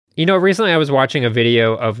Recently I was watching a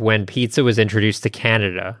video of when pizza was introduced to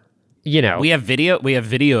Canada. We have video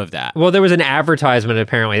of that. Well, there was an advertisement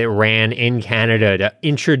apparently that ran in Canada to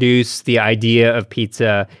introduce the idea of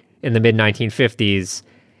pizza in the mid 1950s.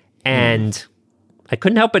 And I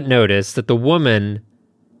couldn't help but notice that the woman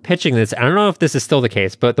pitching this, I don't know if this is still the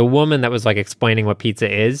case, but the woman that was like explaining what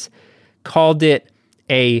pizza is called it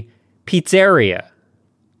a pizzeria.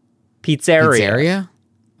 Pizzeria?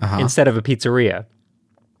 Instead of a pizzeria.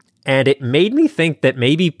 And it made me think that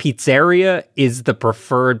maybe pizzeria is the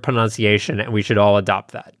preferred pronunciation and we should all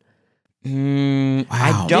adopt that. Wow,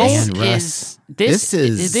 I don't.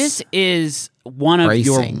 This is one of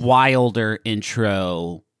your wilder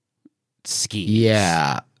intro schemes.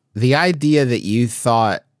 Yeah. The idea that you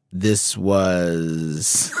thought this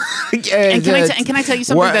was... and can I tell you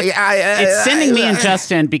something? It's sending me and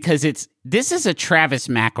Justin because this is a Travis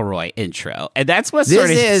McElroy intro, and that's what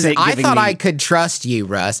sort of is. I thought I could trust you,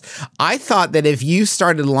 Russ. I thought that if you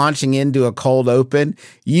started launching into a cold open,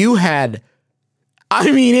 you had,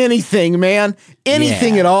 anything, man,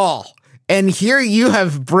 anything at all. And here you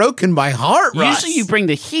have broken my heart, Russ. Usually you bring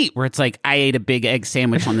the heat where it's like, I ate a big egg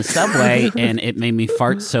sandwich on the subway and it made me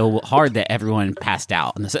fart so hard that everyone passed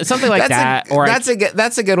out. Something like that.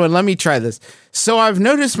 That's a good one. Let me try this. So I've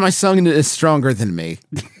noticed my son is stronger than me.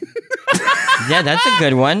 Yeah, that's a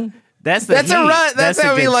good one. That's a run. That's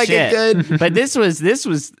how we like it good. But this was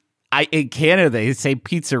in Canada, they say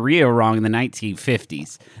pizzeria wrong in the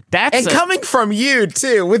 1950s. Coming from you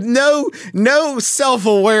too, with no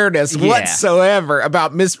self-awareness whatsoever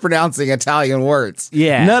about mispronouncing Italian words.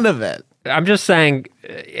 Yeah, none of it. I'm just saying,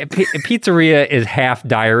 pizzeria is half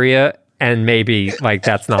diarrhea, and maybe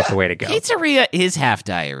that's not the way to go. Pizzeria is half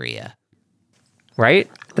diarrhea, right?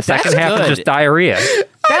 The second half is just diarrhea.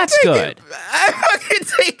 That's good. I fucking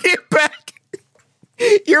take it back.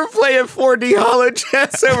 You're playing 4D Hollow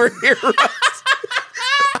Chess over here, Russ.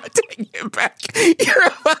 I'm taking it back. You're a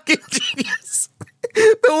fucking genius.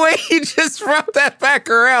 The way you just brought that back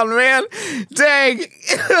around, man. Dang.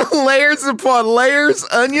 Layers upon layers,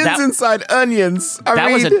 onions inside onions.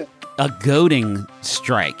 That was a goading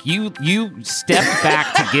strike. You stepped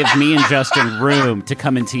back to give me and Justin room to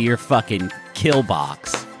come into your fucking kill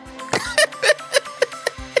box.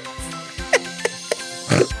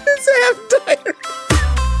 It's half diarrhea.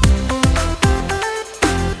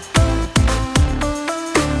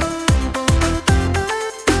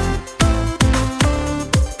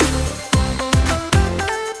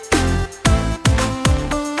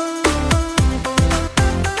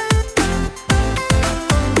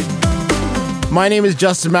 My name is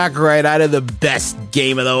Justin McElroy, and I know the best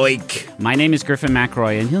game of the week. My name is Griffin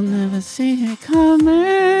McElroy, and you'll never see it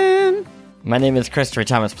coming. My name is Christopher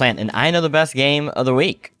Thomas Plant, and I know the best game of the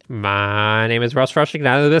week. My name is Russ Frushing, and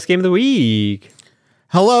I know the best game of the week.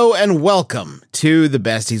 Hello, and welcome to The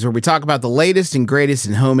Besties, where we talk about the latest and greatest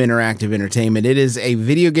in home interactive entertainment. It is a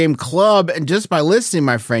video game club, and just by listening,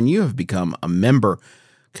 my friend, you have become a member.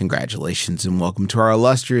 Congratulations and welcome to our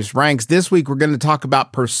illustrious ranks. This week, we're going to talk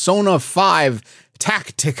about Persona 5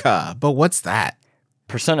 Tactica. But what's that?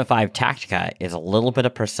 Persona 5 Tactica is a little bit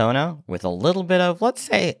of Persona with a little bit of, let's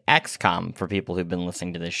say, XCOM for people who've been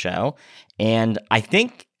listening to this show. And I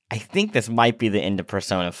think this might be the end of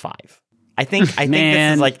Persona 5. I think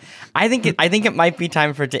this is like, I think it might be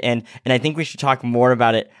time for it to end, and I think we should talk more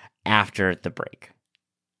about it after the break.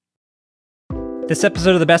 This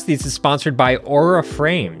episode of The Besties is sponsored by Aura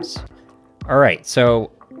Frames. All right,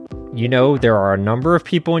 so there are a number of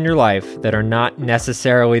people in your life that are not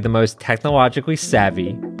necessarily the most technologically savvy.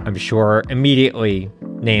 I'm sure immediately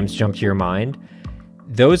names jump to your mind.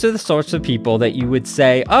 Those are the sorts of people that you would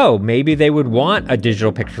say, oh, maybe they would want a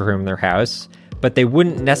digital picture room in their house, but they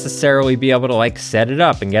wouldn't necessarily be able to set it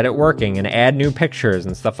up and get it working and add new pictures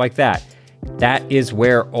and stuff like that. That is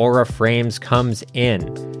where Aura Frames comes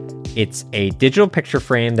in. It's a digital picture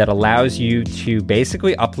frame that allows you to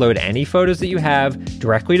basically upload any photos that you have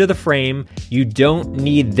directly to the frame. You don't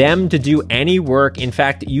need them to do any work. In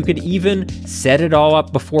fact, you could even set it all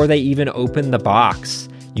up before they even open the box.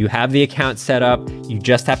 You have the account set up, you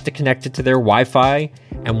just have to connect it to their Wi-Fi,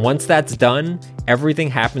 and once that's done, everything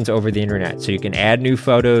happens over the internet. So you can add new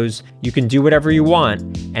photos, you can do whatever you want,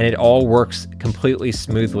 and it all works completely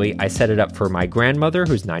smoothly. I set it up for my grandmother,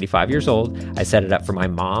 who's 95 years old. I set it up for my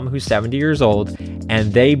mom, who's 70 years old,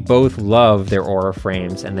 and they both love their Aura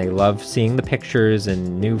frames, and they love seeing the pictures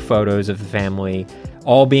and new photos of the family,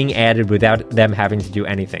 all being added without them having to do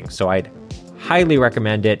anything. So I'd highly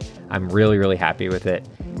recommend it. I'm really, really happy with it.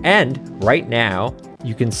 And right now,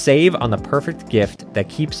 you can save on the perfect gift that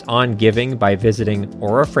keeps on giving by visiting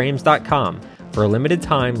auraframes.com. For a limited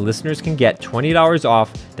time, listeners can get $20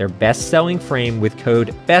 off their best-selling frame with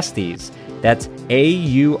code BESTIES. That's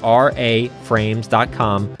AURA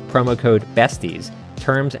frames.com, promo code BESTIES.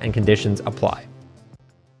 Terms and conditions apply.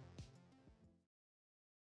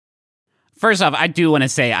 First off, I do want to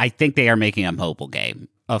say I think they are making a mobile game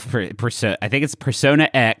of Persona. I think it's Persona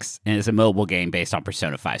X, and it's a mobile game based on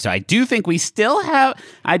Persona 5. So I do think we still have.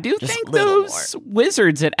 I do Just think a little those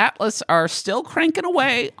wizards at Atlas are still cranking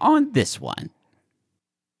away on this one.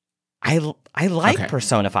 I like Okay.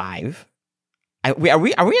 Persona 5. Are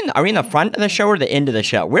we in the front of the show or the end of the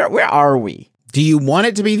show? Where are we? Do you want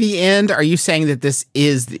it to be the end? Are you saying that this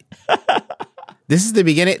is the this is the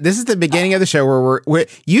beginning? This is the beginning of the show where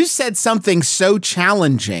you said something so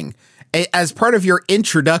challenging as part of your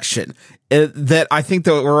introduction that I think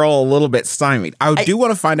that we're all a little bit stymied. I do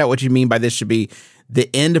want to find out what you mean by this should be the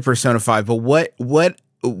end of Persona 5. But what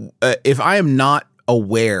if I am not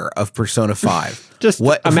aware of Persona 5? Just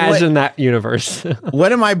imagine that universe.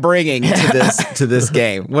 What am I bringing to this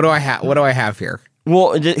game? What do I have here?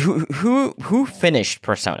 Well, who finished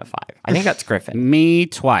Persona 5? I think that's Griffin. Me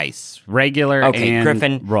twice, regular and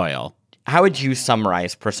Griffin. Royal. How would you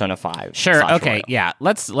summarize Persona 5? Sure. Okay. Royal? Yeah.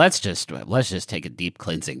 Let's just take a deep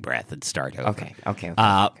cleansing breath and start over. Okay.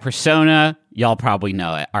 Persona, y'all probably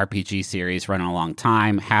know it. RPG series running a long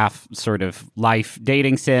time. Half sort of life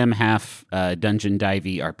dating sim, half dungeon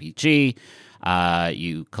divey RPG.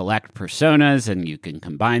 You collect personas and you can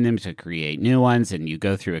combine them to create new ones, and you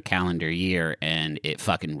go through a calendar year, and it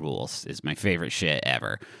fucking rules. It's my favorite shit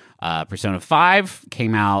ever. Persona 5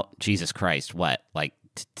 came out, Jesus Christ, what, like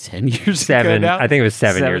 10 years ago now? I think it was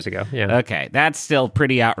seven years ago. Yeah. Okay, that's still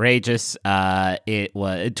pretty outrageous. It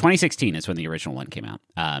was 2016 is when the original one came out.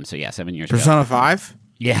 So yeah, 7 years ago. Persona 5?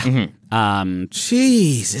 Yeah.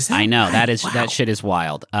 Jeez, is that I know right? that shit is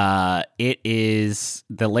wild. It is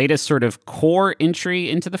the latest sort of core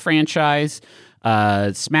entry into the franchise.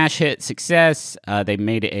 Smash hit success. They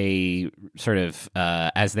made a sort of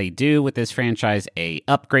as they do with this franchise, a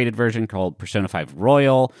upgraded version called Persona 5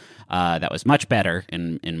 Royal. That was much better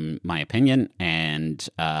in my opinion, and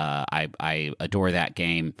I adore that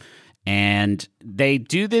game. And they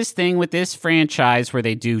do this thing with this franchise where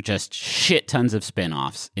they do just shit tons of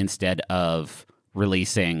spin-offs instead of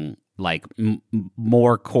releasing like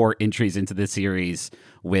more core entries into the series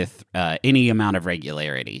with any amount of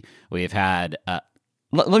regularity. We've had...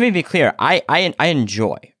 Let me be clear. I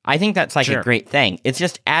enjoy. I think that's like Sure. a great thing. It's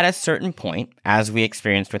just at a certain point, as we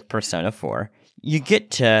experienced with Persona 4, you get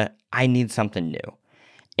to, I need something new.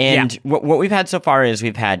 And what we've had so far is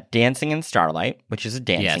we've had Dancing in Starlight, which is a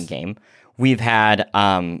dancing game. We've had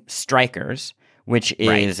Strikers, which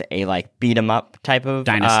is a like beat 'em up type of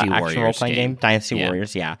Dynasty action Warriors role-playing game. Dynasty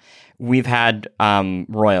Warriors, yeah. We've had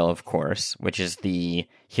Royal, of course, which is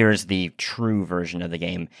here's the true version of the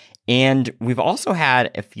game. And we've also had,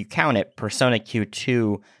 if you count it, Persona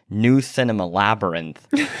Q2 New Cinema Labyrinth,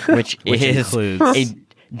 which is includes a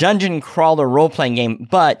dungeon crawler role-playing game,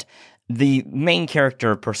 but the main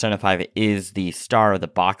character of Persona 5 is the star of the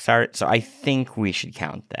box art, so I think we should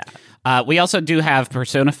count that. We also do have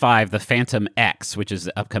Persona 5, The Phantom X, which is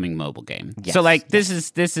the upcoming mobile game. Yes, So, like, this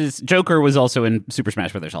is Joker was also in Super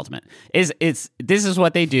Smash Bros. Ultimate. This is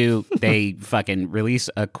what they do. They fucking release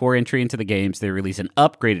a core entry into the games. They release an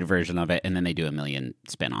upgraded version of it, and then they do a million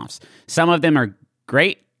spinoffs. Some of them are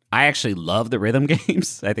great. I actually love the rhythm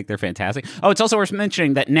games. I think they're fantastic. Oh, it's also worth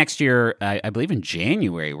mentioning that next year, I believe in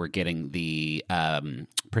January, we're getting the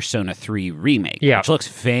Persona 3 remake, which looks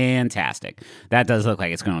fantastic. That does look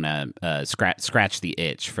like it's going to scratch the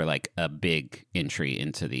itch for like a big entry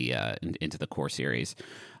into the core series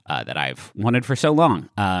that I've wanted for so long.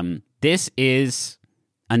 This is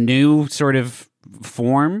a new sort of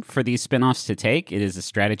form for these spinoffs to take. It is a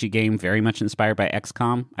strategy game very much inspired by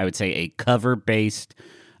XCOM. I would say a cover-based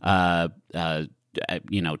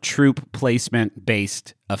troop placement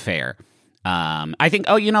based affair. I think.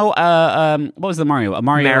 What was the Mario?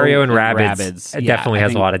 Mario and Rabbids. It definitely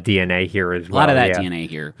has a lot of DNA here as well. A lot of that DNA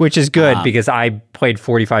here, which is good because I played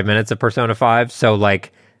 45 minutes of Persona 5, so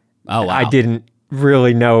like, I didn't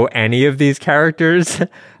really know any of these characters.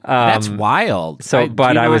 That's wild. So,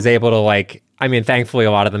 I was able to like. I mean, thankfully,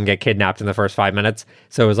 a lot of them get kidnapped in the first 5 minutes.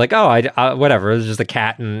 So it was like, whatever. It was just a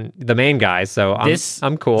cat and the main guy. So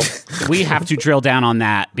I'm cool. We have to drill down on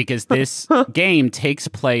that because this game takes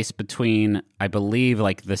place between, I believe,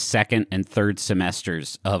 like the second and third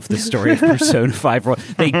semesters of the story of Persona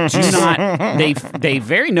 5. They do not. They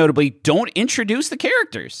very notably don't introduce the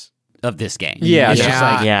characters of this game. Yeah, it's just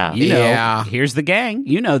like, here's the gang.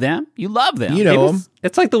 You know them. You love them. You know them.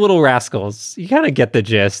 it's like the Little Rascals. You kind of get the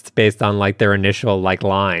gist based on like their initial like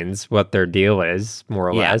lines, what their deal is, more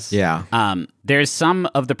or less. Yeah. There's some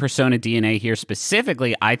of the Persona DNA here.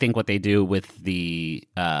 Specifically, I think what they do with the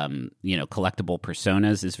collectible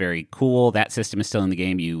personas is very cool. That system is still in the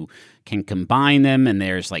game. You can combine them, and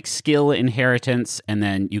there's like skill inheritance, and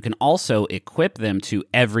then you can also equip them to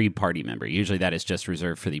every party member. Usually that is just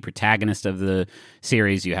reserved for the protagonist of the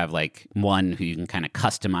series. You have like one who you can kind of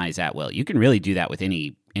customize at will. You can really do that with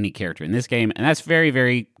any character in this game, and that's very,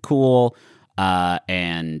 very cool. I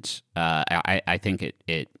think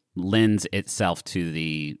it lends itself to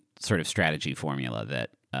the sort of strategy formula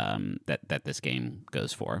that this game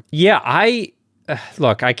goes for. Yeah,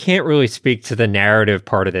 look, I can't really speak to the narrative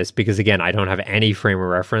part of this because, again, I don't have any frame of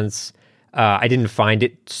reference. I didn't find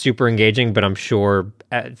it super engaging, but I'm sure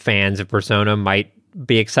fans of Persona might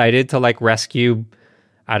be excited to like rescue,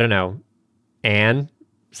 I don't know,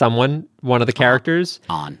 one of the characters.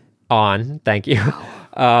 Thank you.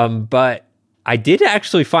 But I did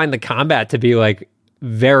actually find the combat to be like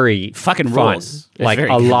very fucking fun, rules. like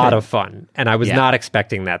a lot of fun, and I was not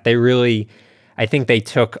expecting that. I think they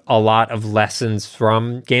took a lot of lessons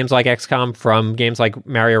from games like XCOM, from games like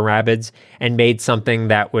Mario Rabbids, and made something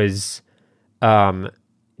that was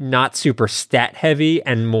not super stat heavy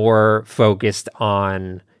and more focused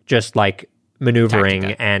on just like maneuvering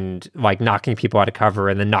Tactica. and like knocking people out of cover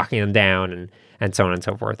and then knocking them down and so on and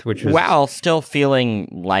so forth. Which was While still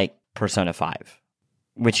feeling like Persona 5.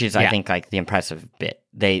 Which is, I think, like the impressive bit.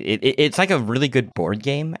 It's like a really good board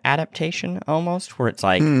game adaptation, almost, where it's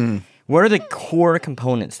like, what are the core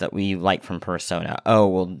components that we like from Persona? Oh,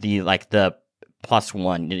 well, the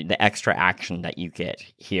 +1, the extra action that you get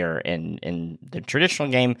here in the traditional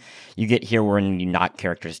game, you get here when you knock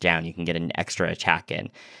characters down, you can get an extra attack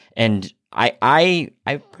in. And I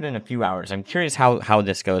put in a few hours. I'm curious how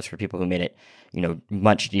this goes for people who made it,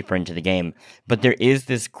 much deeper into the game. But there is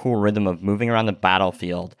this cool rhythm of moving around the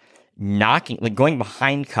battlefield, going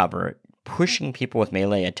behind cover, pushing people with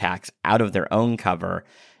melee attacks out of their own cover,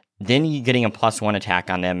 then you getting a +1 attack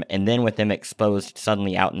on them, and then with them exposed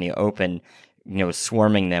suddenly out in the open,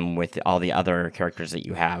 swarming them with all the other characters that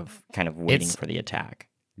you have kind of waiting for the attack.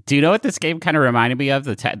 Do you know what this game kind of reminded me of?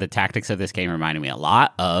 The tactics of this game reminded me a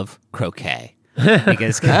lot of croquet.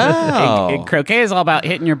 Because croquet is all about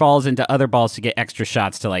hitting your balls into other balls to get extra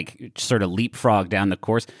shots to like sort of leapfrog down the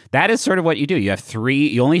course. That is sort of what you do.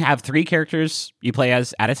 You only have 3 characters you play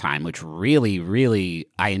as at a time, which really, really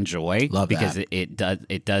I enjoy. Love because that.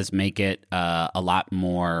 it does make it a lot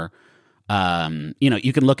more.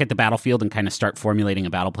 You can look at the battlefield and kind of start formulating a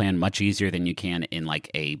battle plan much easier than you can in like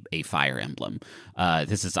a Fire Emblem.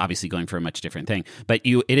 This is obviously going for a much different thing, but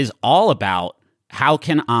it is all about how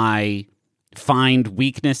can I find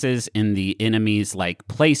weaknesses in the enemy's like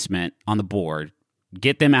placement on the board,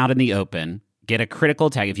 get them out in the open, get a critical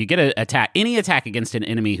attack. If you get any attack against an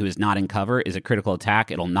enemy who is not in cover is a critical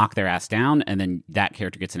attack. It'll knock their ass down, and then that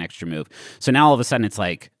character gets an extra move. So now all of a sudden it's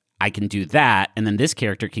like, I can do that, and then this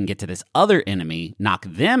character can get to this other enemy, knock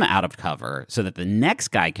them out of cover so that the next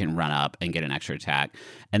guy can run up and get an extra attack.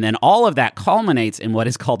 And then all of that culminates in what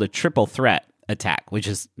is called a triple threat attack, which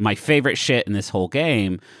is my favorite shit in this whole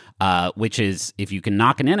game, which is if you can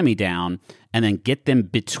knock an enemy down and then get them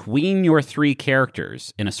between your 3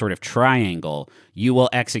 characters in a sort of triangle, you will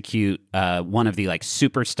execute one of the like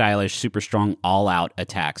super stylish, super strong all-out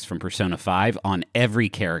attacks from Persona 5 on every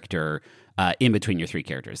character in between your 3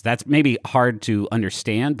 characters. That's maybe hard to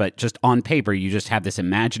understand, but just on paper, you just have this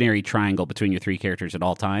imaginary triangle between your 3 characters at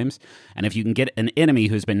all times. And if you can get an enemy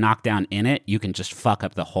who's been knocked down in it, you can just fuck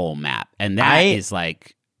up the whole map. And that is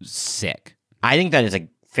like sick. I think that is a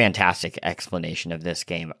fantastic explanation of this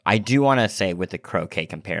game. I do want to say with the croquet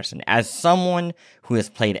comparison, as someone who has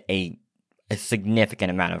played a significant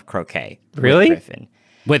amount of croquet Really? with Griffin.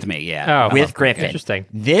 With me, yeah. Oh, With Griffin. Interesting.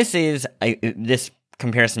 This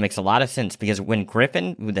comparison makes a lot of sense because when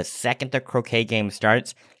Griffin, the second the croquet game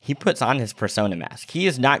starts, he puts on his persona mask. He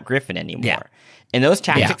is not Griffin anymore. Yeah. And those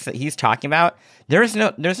tactics that he's talking about, there's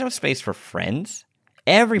no space for friends.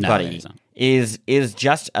 Everybody is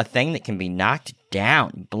just a thing that can be knocked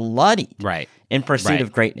down, bloodied, Right. in pursuit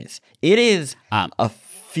of greatness. It is a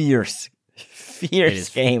fierce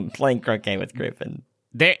game playing croquet with Griffin.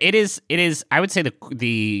 It is. I would say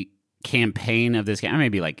the campaign of this game, I may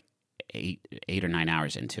be like 8 or 9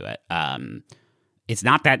 hours into it. It's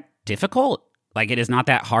not that difficult. Like, it is not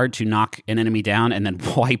that hard to knock an enemy down and then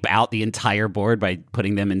wipe out the entire board by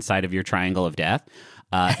putting them inside of your triangle of death.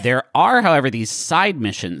 There are, however, these side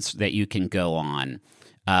missions that you can go on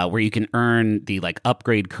where you can earn the like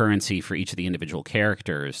upgrade currency for each of the individual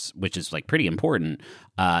characters, which is like pretty important,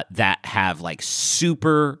 that have like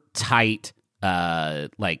super tight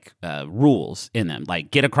rules in them,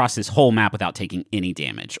 like get across this whole map without taking any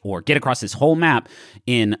damage, or get across this whole map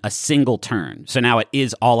in a single turn. So now it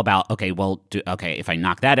is all about, okay, well, if I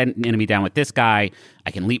knock that enemy down with this guy,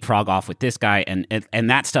 I can leapfrog off with this guy, and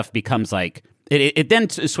that stuff becomes like it then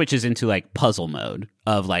switches into like puzzle mode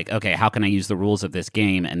of like, okay, how can I use the rules of this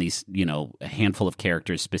game and these, a handful of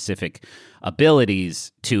characters' specific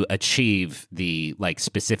abilities to achieve the like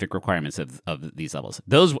specific requirements of these levels.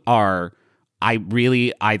 Those are, I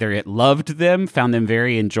really either loved them, found them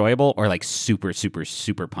very enjoyable, or like super, super,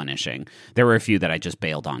 super punishing. There were a few that I just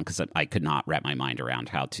bailed on because I could not wrap my mind around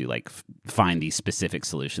how to like find the specific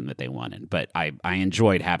solution that they wanted. But I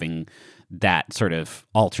enjoyed having that sort of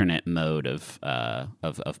alternate mode of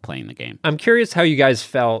playing the game. I'm curious how you guys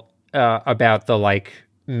felt about the like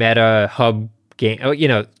meta hub game.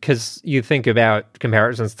 Because you think about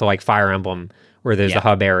comparisons to like Fire Emblem, where there's a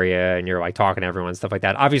hub area and you're like talking to everyone, stuff like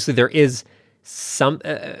that. Obviously, there is some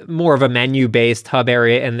more of a menu-based hub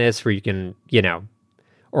area in this where you can,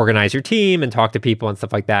 organize your team and talk to people and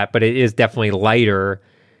stuff like that. But it is definitely lighter.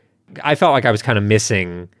 I felt like I was kind of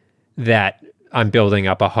missing that I'm building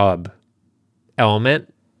up a hub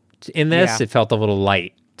element in this. Yeah. It felt a little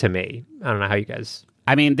light to me. I don't know how you guys.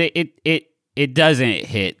 I mean, it doesn't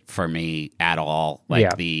hit for me at all.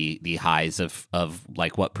 Like the highs of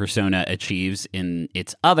like what Persona achieves in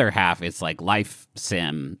its other half. It's like life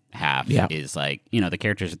sim half is like, the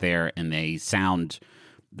characters are there and they sound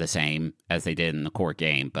the same as they did in the core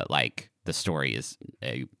game, but like the story is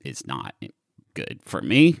not good for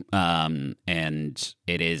me. And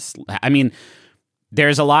it is, I mean,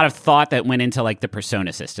 there's a lot of thought that went into like the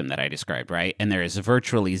Persona system that I described, right? And there is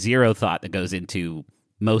virtually zero thought that goes into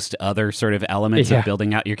most other sort of elements of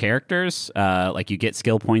building out your characters. Like you get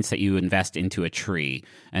skill points that you invest into a tree,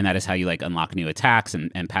 and that is how you like unlock new attacks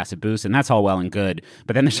and passive boosts, and that's all well and good.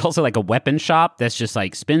 But then there's also like a weapon shop that's just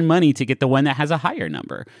like spend money to get the one that has a higher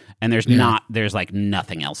number, and there's like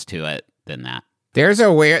nothing else to it than that. There's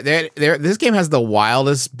this game has the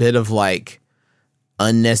wildest bit of like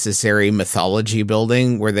unnecessary mythology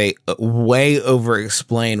building where they way over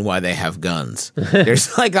explain why they have guns.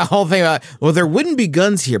 There's like a whole thing about, well, there wouldn't be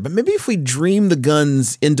guns here, but maybe if we dream the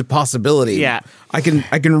guns into possibility, I can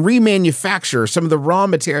remanufacture some of the raw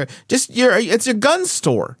material. It's a gun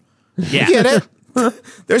store. Yeah. You get it?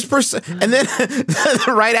 There's and then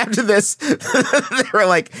right after this, they were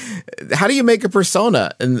like, "How do you make a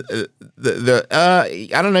persona?" And I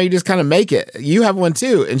don't know. You just kind of make it. You have one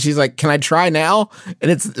too, and she's like, "Can I try now?"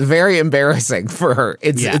 And it's very embarrassing for her.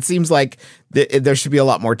 It seems like there should be a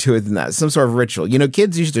lot more to it than that. Some sort of ritual.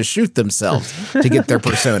 Kids used to shoot themselves to get their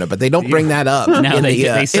persona, but they don't bring that up. No,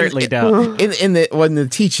 they certainly don't. In the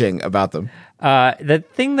teaching about them. The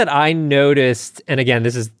thing that I noticed, and again,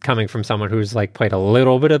 this is coming from someone who's like played a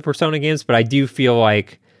little bit of Persona games, but I do feel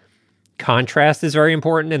like contrast is very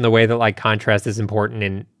important in the way that like contrast is important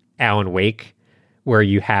in Alan Wake, where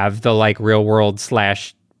you have the like real world /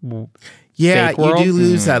 fake world. You do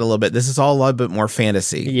lose that a little bit. This is all a little bit more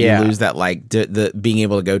fantasy. Yeah. You lose that like the being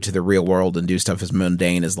able to go to the real world and do stuff as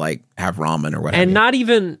mundane as like have ramen or whatever. And not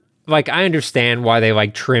even like, I understand why they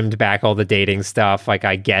like trimmed back all the dating stuff. Like,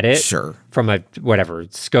 I get it. Sure. From a whatever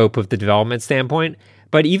scope of the development standpoint.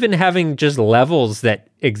 But even having just levels that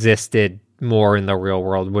existed more in the real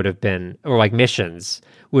world would have been, or like missions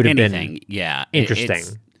would have been interesting.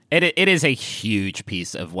 It is a huge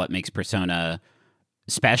piece of what makes Persona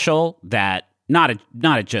special that not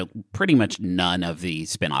a joke, pretty much none of the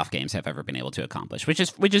spin-off games have ever been able to accomplish, which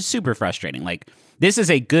is super frustrating. Like, this is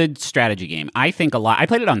a good strategy game. I think a lot. I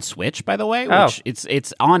played it on Switch, by the way, which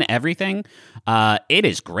it's on everything. It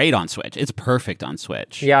is great on Switch. It's perfect on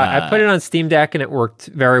Switch. Yeah, I put it on Steam Deck and it worked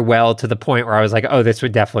very well to the point where I was like, oh, this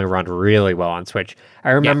would definitely run really well on Switch.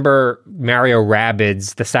 I remember Mario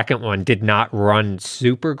Rabbids, the second one, did not run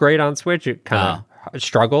super great on Switch. It kind of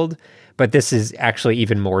struggled. But this is actually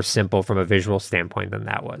even more simple from a visual standpoint than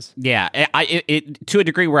that was. Yeah, it to a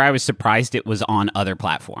degree where I was surprised it was on other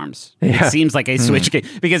platforms. Yeah. It seems like a Switch game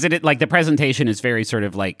because it like the presentation is very sort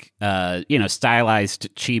of like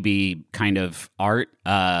stylized chibi kind of art,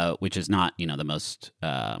 which is not the most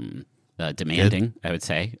demanding, good. I would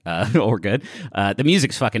say, or good. The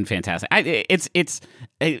music's fucking fantastic. It's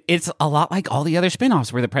a lot like all the other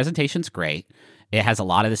spin-offs where the presentation's great. It has a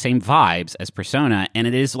lot of the same vibes as Persona, and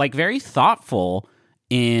it is like very thoughtful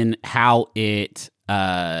in how it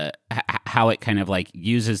kind of like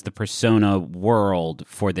uses the Persona world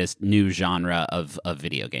for this new genre of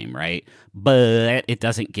video game, right? But it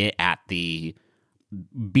doesn't get at the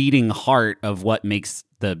beating heart of what makes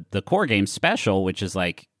the core game special, which is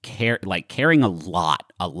like caring a lot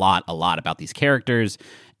about these characters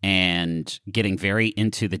and getting very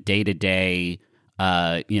into the day-to-day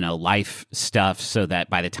life stuff, so that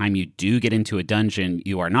by the time you do get into a dungeon,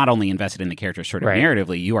 you are not only invested in the characters sort of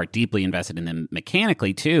narratively, you are deeply invested in them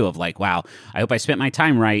mechanically too, of like, wow, I hope I spent my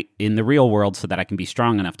time right in the real world so that I can be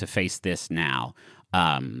strong enough to face this now.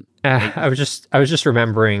 I was just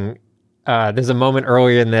remembering there's a moment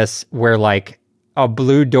earlier in this where like a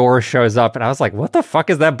blue door shows up, and I was like, what the fuck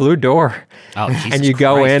is that blue door? Oh, Jesus and you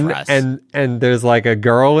go Christ, in, Russ. and there's like a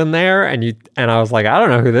girl in there, and I was like, I don't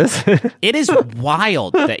know who this is. It is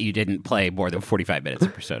wild that you didn't play more than 45 minutes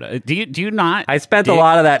of Persona. Do you not? I spent a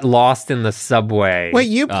lot of that lost in the subway. Wait,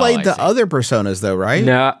 you played I the see. other Personas though, right?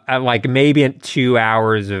 No, like maybe 2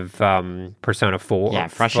 hours of Persona 4. Yeah,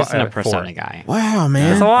 Fresh isn't a 4. Persona guy. Wow,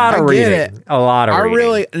 man. It's a lot of I get reading. it. A lot of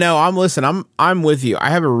reading. I'm with you. I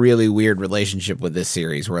have a really weird relationship with this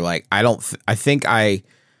series where like I don't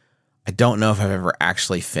know if I've ever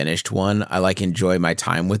actually finished one. I like enjoy my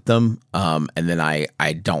time with them. And then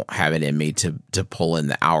I don't have it in me to pull in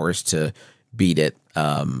the hours to beat it,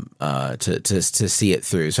 to see it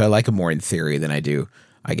through. So I like it more in theory than I do,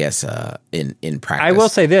 I guess, in practice. I will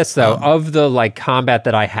say this though, of the like combat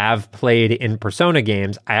that I have played in Persona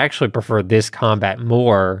games, I actually prefer this combat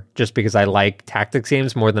more, just because I like tactics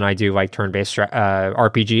games more than I do like turn-based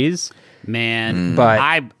RPGs. Man,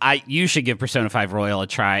 But you should give Persona 5 Royal a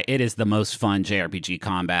try. It is the most fun JRPG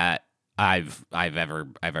combat I've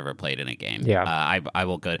ever played in a game. Yeah. I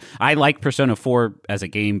will go. I like Persona 4 as a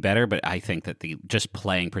game better, but I think that just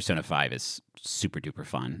playing Persona 5 is super duper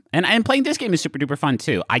fun. And playing this game is super duper fun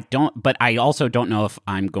too. But I also don't know if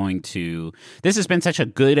I'm going to. This has been such a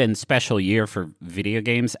good and special year for video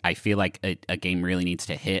games. I feel like a game really needs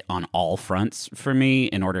to hit on all fronts for me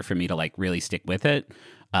in order for me to like really stick with it.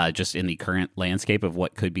 Just in the current landscape of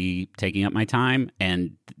what could be taking up my time.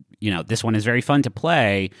 And, this one is very fun to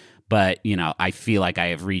play, but, I feel like I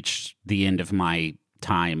have reached the end of my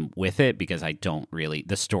time with it because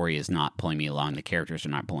the story is not pulling me along. The characters are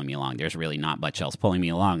not pulling me along. There's really not much else pulling me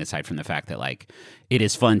along aside from the fact that, like, it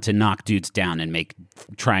is fun to knock dudes down and make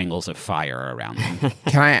triangles of fire around them.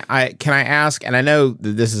 Can I ask, and I know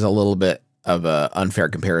that this is a little bit of a unfair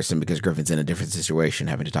comparison because Griffin's in a different situation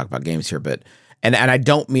having to talk about games here, but and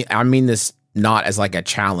I mean this not as like a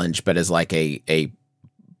challenge, but as like a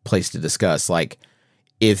place to discuss. Like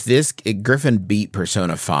if Griffin beat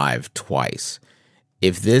Persona 5 twice,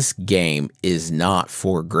 if this game is not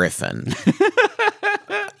for Griffin,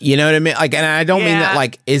 you know what I mean? Like, and I don't mean that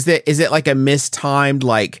like, is it like a mistimed,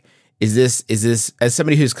 like, is this as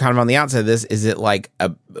somebody who's kind of on the outside of this, is it like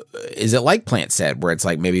Plant said, where it's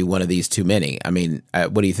like maybe one of these too many? I mean,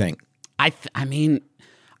 what do you think? I mean,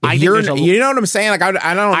 you know what I'm saying? Like, I don't.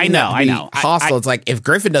 I know. Hostile. It's like if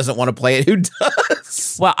Griffin doesn't want to play it, who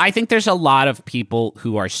does? Well, I think there's a lot of people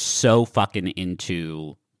who are so fucking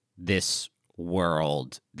into this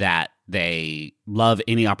world that they love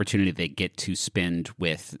any opportunity they get to spend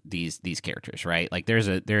with these characters, right? Like,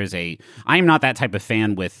 I'm not that type of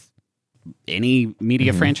fan with any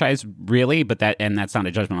media franchise, really, but that's not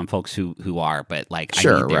a judgment on folks who are. But like,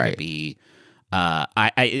 sure, I need there to be.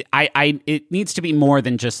 It needs to be more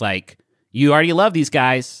than just like, you already love these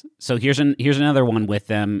guys, so here's another one with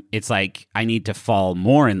them. It's like, I need to fall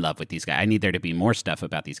more in love with these guys. I need there to be more stuff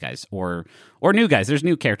about these guys, or new guys. There's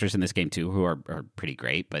new characters in this game too who are pretty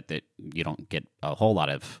great, but that you don't get a whole lot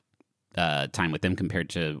of time with them compared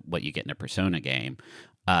to what you get in a Persona game.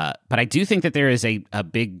 But I do think that there is a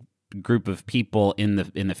big group of people in the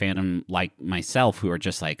fandom like myself who are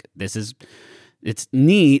just like, it's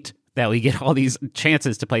neat that we get all these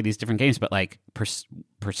chances to play these different games, but like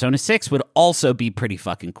Persona 6 would also be pretty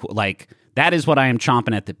fucking cool. Like, that is what I am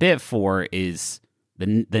chomping at the bit for, is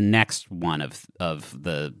the next one of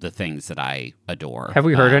the things that I adore. Have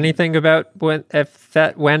we heard anything about when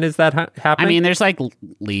is that happening? I mean, there's like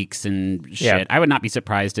leaks and shit. Yeah. I would not be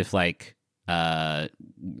surprised if like within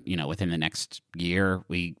the next year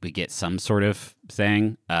we get some sort of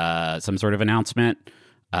thing, some sort of announcement.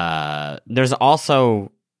 There's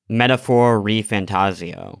also Metaphor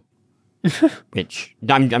Refantasio, which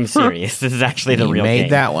I'm serious. This is actually the real game. You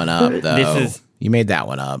made that one up, though. You made that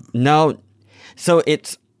one up. No, so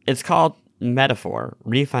it's called Metaphor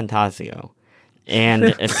Refantasio, and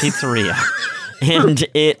a pizzeria, and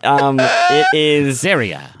it is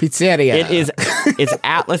Pizzeria. It's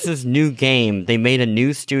Atlas's new game. They made a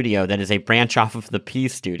new studio that is a branch off of the P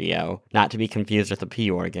studio, not to be confused with the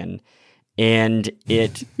P organ, and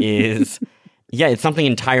it is Yeah, it's something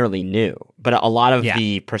entirely new. But a lot of Yeah.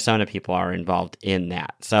 the Persona people are involved in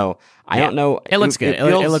that. So I don't know. It looks good.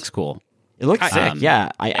 It looks cool. It looks sick. Yeah,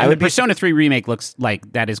 I would. would be. Persona 3 remake looks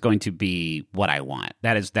like that is going to be what I want.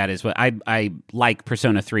 That is what I like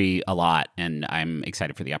Persona 3 a lot, and I'm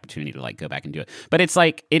excited for the opportunity to like go back and do it. But it's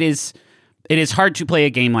like it is hard to play a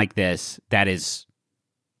game like this that is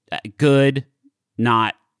good,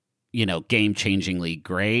 not game-changingly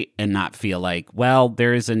great, and not feel like, well,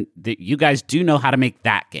 you guys do know how to make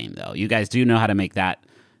that game though. You guys do know how to make that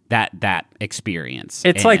experience.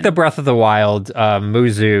 It's like the Breath of the Wild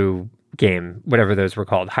Muzu game, whatever those were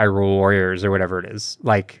called, Hyrule Warriors or whatever it is.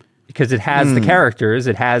 Like, because it has the characters,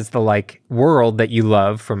 it has the like world that you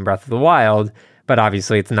love from Breath of the Wild, but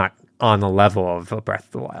obviously it's not on the level of Breath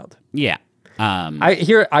of the Wild. Yeah.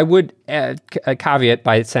 I would caveat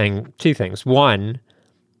by saying two things. One,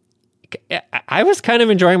 I was kind of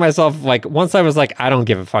enjoying myself. Like, once I was like, I don't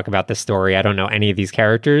give a fuck about this story. I don't know any of these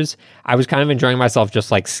characters. I was kind of enjoying myself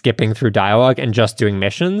just like skipping through dialogue and just doing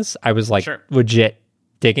missions. I was like legit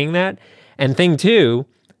digging that. And thing two,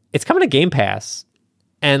 it's coming to Game Pass.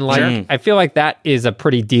 And like, I feel like that is a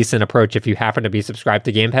pretty decent approach if you happen to be subscribed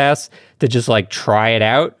to Game Pass, to just like try it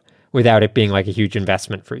out without it being like a huge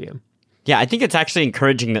investment for you. Yeah, I think it's actually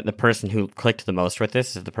encouraging that the person who clicked the most with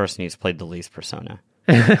this is the person who's played the least Persona.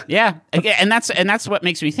 Yeah, and that's what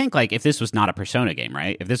makes me think, like, if this was not a Persona game,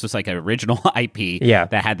 right? If this was like an original IP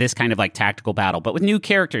that had this kind of like tactical battle, but with new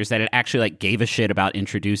characters that it actually like gave a shit about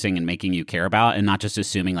introducing and making you care about, and not just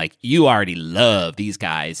assuming like you already love these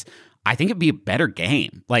guys, I think it'd be a better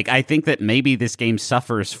game. Like, I think that maybe this game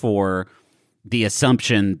suffers for the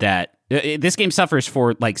assumption that this game suffers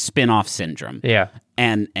for like spin-off syndrome. Yeah.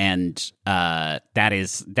 And that's a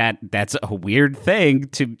weird thing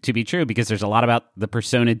to be true, because there's a lot about the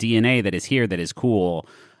Persona DNA that is here that is cool,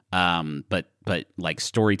 but like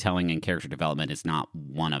storytelling and character development is not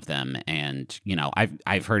one of them. And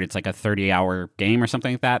I've heard it's like a 30-hour game or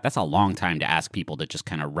something like that. That's a long time to ask people to just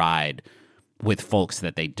kind of ride with folks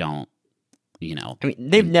that they don't. I mean,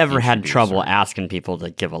 they've never had trouble asking people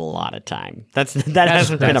to give a lot of time. That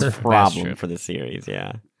hasn't been a problem for the series.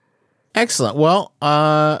 Yeah. Excellent. Well,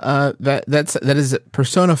 that is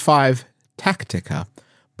Persona 5 Tactica,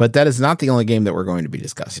 but that is not the only game that we're going to be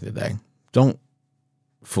discussing today. Don't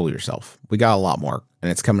fool yourself. We got a lot more,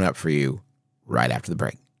 and it's coming up for you right after the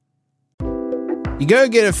break. You go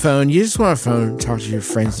get a phone. You just want a phone, talk to your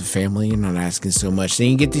friends and family. You're not asking so much.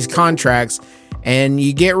 Then you get these contracts, and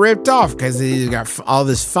you get ripped off because they got all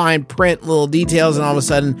this fine print, little details, and all of a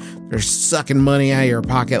sudden they're sucking money out of your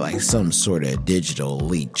pocket like some sort of digital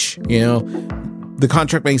leech. The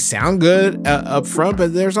contract may sound good up front,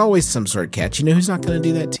 but there's always some sort of catch. You know who's not going to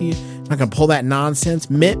do that to you? Not going to pull that nonsense?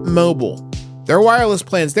 Mint Mobile. Their wireless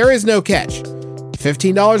plans, there is no catch.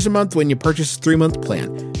 $15 a month when you purchase a 3-month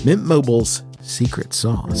plan. Mint Mobile's secret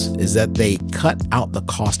sauce is that they cut out the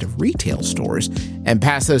cost of retail stores and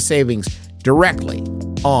pass those savings directly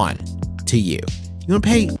on to you. You want to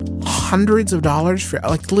pay hundreds of dollars for,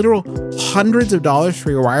 like, literal hundreds of dollars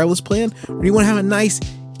for your wireless plan? Or do you want to have a nice,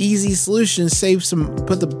 easy solution,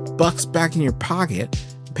 put the bucks back in your pocket,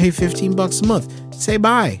 pay $15 a month? Say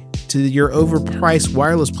bye to your overpriced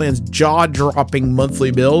wireless plan's jaw-dropping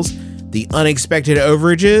monthly bills, the unexpected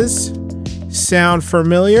overages. Sound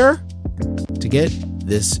familiar? To get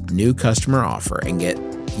this new customer offer and get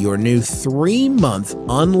your new 3-month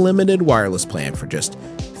unlimited wireless plan for just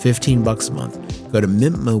 $15 a month, go to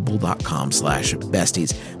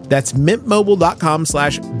mintmobile.com/besties. That's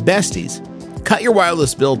mintmobile.com/besties. Cut your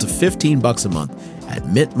wireless bill to $15 a month at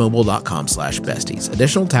mintmobile.com/besties.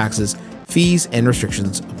 Additional taxes, fees, and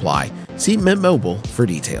restrictions apply. See Mint Mobile for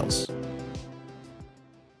details.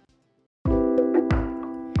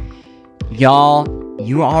 Y'all,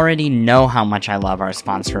 you already know how much I love our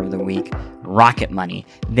sponsor of the week, Rocket Money.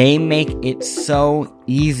 They make it so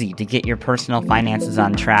easy to get your personal finances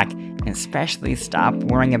on track, and especially stop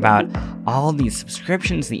worrying about all these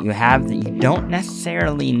subscriptions that you have that you don't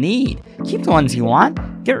necessarily need. Keep the ones you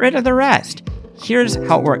want, get rid of the rest. Here's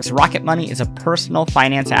how it works. Rocket Money is a personal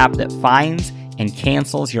finance app that finds and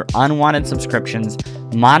cancels your unwanted subscriptions,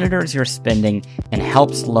 monitors your spending, and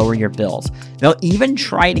helps lower your bills. They'll even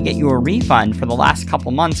try to get you a refund for the last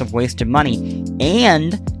couple months of wasted money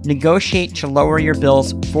and negotiate to lower your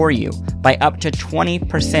bills for you by up to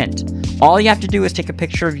 20%. All you have to do is take a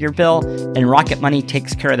picture of your bill, and Rocket Money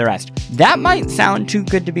takes care of the rest. That might sound too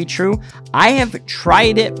good to be true. I have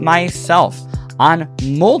tried it myself on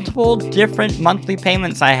multiple different monthly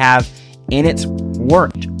payments I have, and it's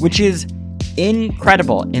worked, which is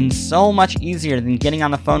incredible and so much easier than getting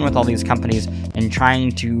on the phone with all these companies and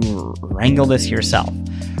trying to wrangle this yourself.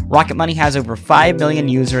 Rocket Money has over 5 million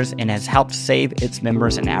users and has helped save its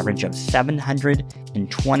members an average of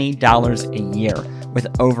 $720 a year, with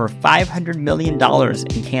over $500 million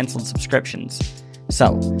in canceled subscriptions.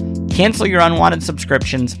 So, cancel your unwanted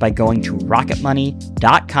subscriptions by going to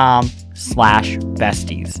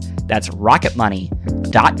rocketmoney.com/besties. That's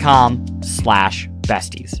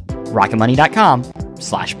rocketmoney.com/besties.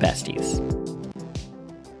 rocketmoney.com/besties.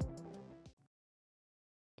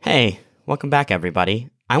 Hey, welcome back, everybody.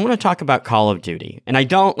 I want to talk about Call of Duty. And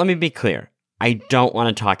let me be clear, I don't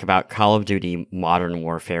want to talk about Call of Duty Modern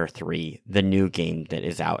Warfare 3, the new game that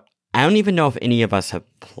is out. I don't even know if any of us have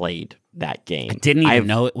played that game. I didn't even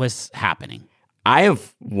know it was happening. I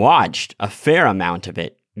have watched a fair amount of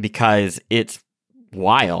it because it's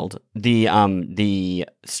wild. The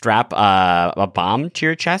strap a bomb to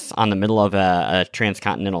your chest on the middle of a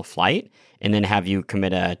transcontinental flight and then have you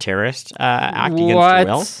commit a terrorist act against your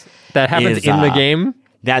will. That happens in the game?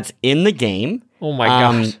 That's in the game. Oh my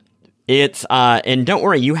gosh. It's and don't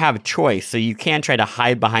worry, you have a choice, so you can try to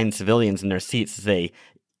hide behind civilians in their seats as they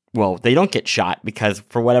don't get shot because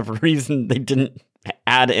for whatever reason they didn't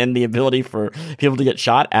add in the ability for people to get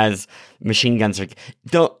shot as machine guns are.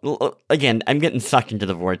 Again, I'm getting sucked into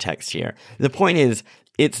the vortex here. The point is,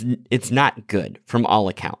 it's not good from all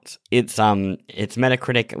accounts. It's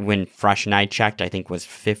Metacritic when Fresh and I checked, I think was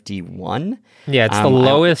 51. Yeah, it's the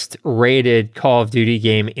lowest rated Call of Duty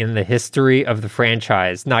game in the history of the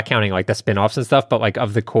franchise, not counting like the spin-offs and stuff, but like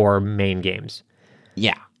of the core main games.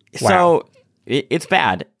 Yeah. Wow. So it's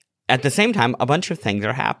bad. At the same time, a bunch of things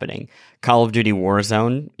are happening. Call of Duty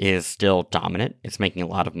Warzone is still dominant. It's making a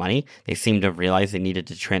lot of money. They seem to have realized they needed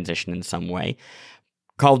to transition in some way.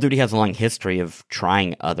 Call of Duty has a long history of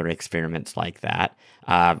trying other experiments like that,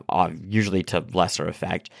 usually to lesser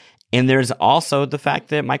effect. And there's also the fact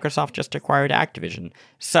that Microsoft just acquired Activision.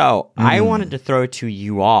 So I wanted to throw to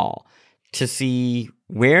you all to see,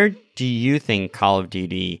 where do you think Call of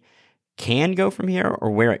Duty can go from here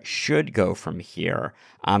or where it should go from here?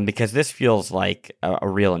 Because this feels like a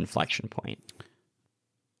real inflection point.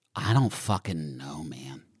 I don't fucking know,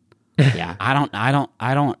 man. Yeah. I don't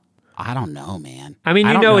know, man. I mean,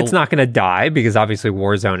 it's not going to die because obviously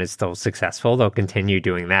Warzone is still successful. They'll continue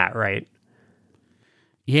doing that, right?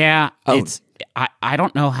 Yeah, I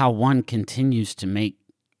don't know how one continues to make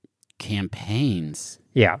campaigns.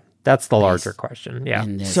 Yeah, that's the larger question. Yeah.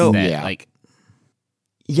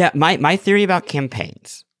 My theory about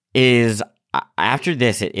campaigns is after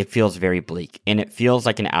this, it feels very bleak, and it feels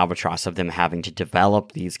like an albatross of them having to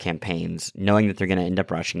develop these campaigns, knowing that they're going to end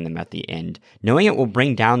up rushing them at the end, knowing it will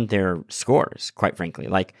bring down their scores, quite frankly.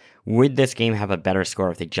 Like, would this game have a better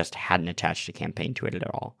score if they just hadn't attached a campaign to it at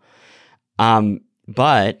all?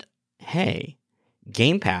 But, hey,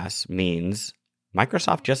 Game Pass means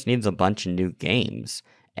Microsoft just needs a bunch of new games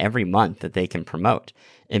every month that they can promote.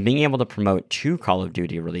 And being able to promote 2 Call of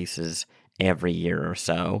Duty releases every year or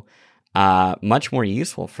so, much more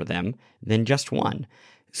useful for them than just one.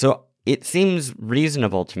 So it seems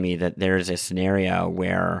reasonable to me that there's a scenario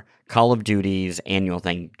where Call of Duty's annual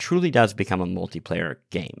thing truly does become a multiplayer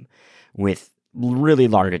game with really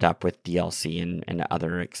larded up with DLC and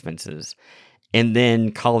other expenses. And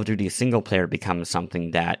then Call of Duty single player becomes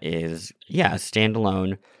something that is, a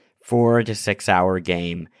standalone 4 to 6 hour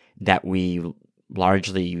game that we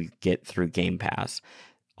largely get through Game Pass.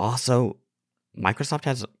 Also, Microsoft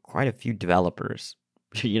has quite a few developers.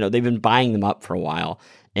 They've been buying them up for a while,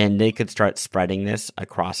 and they could start spreading this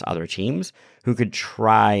across other teams who could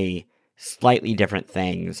try slightly different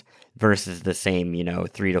things versus the same,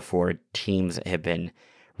 3 to 4 teams that have been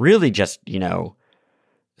really just,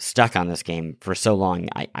 stuck on this game for so long.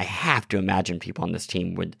 I have to imagine people on this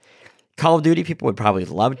team Call of Duty people would probably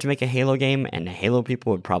love to make a Halo game, and Halo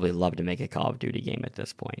people would probably love to make a Call of Duty game at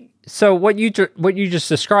this point. So what you just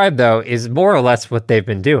described, though, is more or less what they've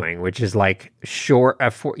been doing, which is like short,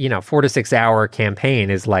 4 to 6 hour campaign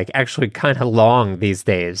is like actually kind of long these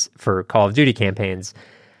days for Call of Duty campaigns.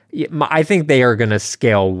 I think they are going to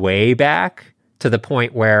scale way back to the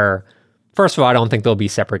point where, first of all, I don't think there'll be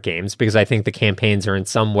separate games because I think the campaigns are in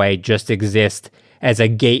some way just exist as a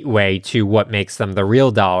gateway to what makes them the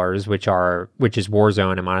real dollars, which is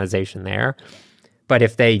Warzone and monetization there. But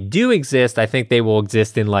if they do exist, I think they will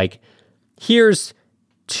exist in like, here's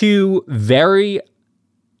 2 very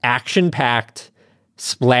action-packed,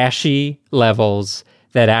 splashy levels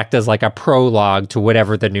that act as like a prologue to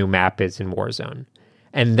whatever the new map is in Warzone.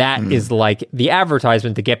 And that is like the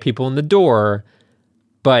advertisement to get people in the door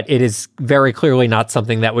but it is very clearly not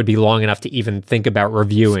something that would be long enough to even think about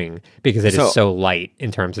reviewing because it is so light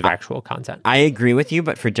in terms of actual content. I agree with you,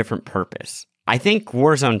 but for different purpose. I think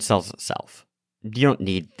Warzone sells itself. You don't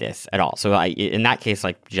need this at all. So in that case,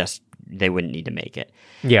 like, just they wouldn't need to make it.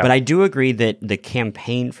 Yeah. But I do agree that the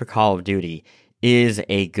campaign for Call of Duty is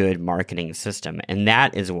a good marketing system. And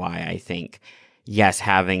that is why I think, yes,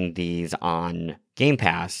 having these on Game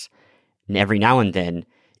Pass every now and then,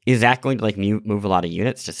 is that going to like move a lot of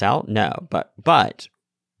units to sell? No. But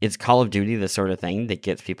is Call of Duty the sort of thing that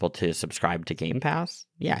gets people to subscribe to Game Pass?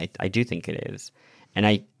 Yeah, I do think it is. And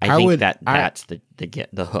I think that's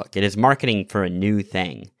the hook. It is marketing for a new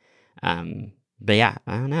thing. But yeah,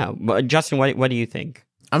 I don't know. But Justin, what do you think?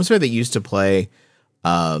 I'm somebody that used to play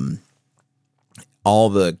all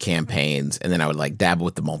the campaigns, and then I would like dabble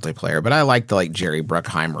with the multiplayer. But I like the like Jerry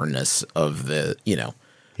Bruckheimer-ness of the,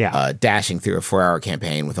 dashing through a 4-hour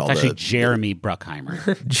campaign with all it's actually Jeremy Bruckheimer.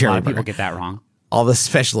 A lot of people get that wrong. All the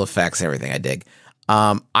special effects, everything I dig.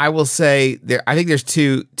 I will say I think there's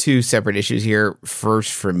two separate issues here.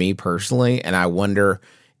 First, for me personally, and I wonder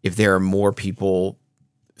if there are more people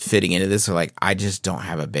fitting into this. So like, I just don't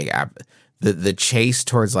have a big app. The chase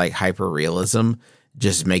towards like hyper realism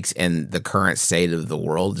just makes, in the current state of the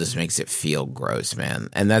world, just makes it feel gross, man.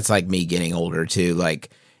 And that's like me getting older too. Like,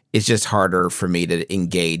 it's just harder for me to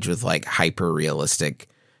engage with like hyper realistic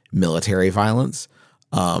military violence.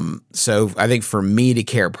 So I think for me to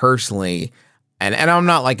care personally, and I'm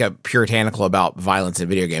not like a puritanical about violence in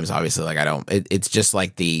video games, obviously, like it's just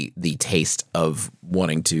like the taste of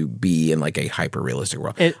wanting to be in like a hyper realistic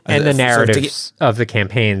world. And the narratives of the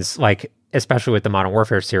campaigns, like especially with the Modern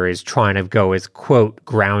Warfare series, trying to go as quote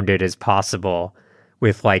grounded as possible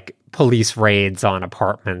with like police raids on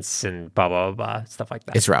apartments and blah, blah, blah, stuff like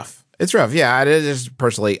that. It's rough. Yeah. I just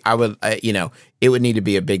personally, I would, it would need to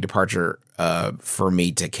be a big departure for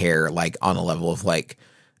me to care, like on a level of like,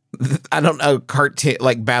 I don't know, cartoon,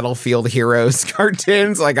 like Battlefield Heroes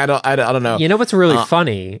cartoons. Like, I don't know. You know what's really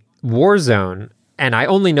funny? Warzone, and I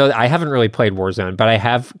only know that I haven't really played Warzone, but I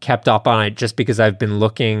have kept up on it just because I've been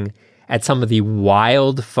looking at some of the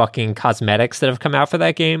wild fucking cosmetics that have come out for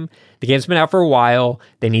that game. The game's been out for a while.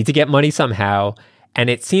 They need to get money somehow. And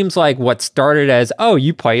it seems like what started as, oh,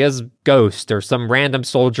 you play as Ghost or some random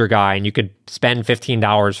soldier guy and you could spend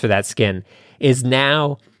 $15 for that skin, is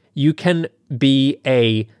now you can be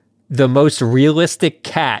the most realistic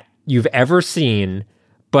cat you've ever seen,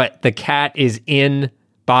 but the cat is in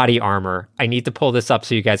body armor. I need to pull this up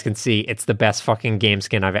so you guys can see. It's the best fucking game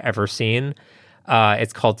skin I've ever seen.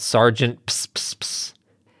 It's called Sergeant Pss Pss Pss.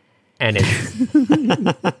 And it's...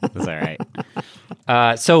 That's all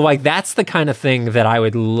right. So, like, that's the kind of thing that I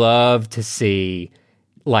would love to see.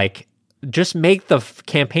 Like, just make the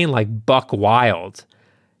campaign, like, buck wild.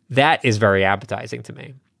 That is very appetizing to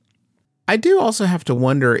me. I do also have to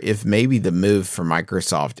wonder if maybe the move for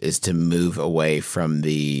Microsoft is to move away from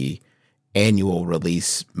the annual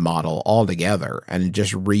release model altogether and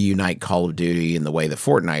just reunite Call of Duty in the way that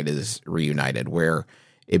Fortnite is reunited, where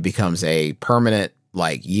it becomes a permanent,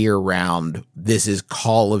 like, year-round, this is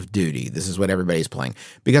Call of Duty. This is what everybody's playing.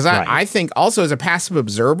 Because I think also as a passive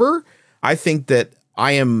observer, I think that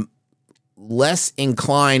I am less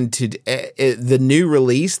inclined to the new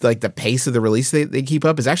release, like the pace of the release they keep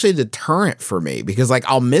up is actually a deterrent for me, because like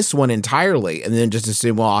I'll miss one entirely and then just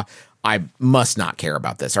assume, well, I must not care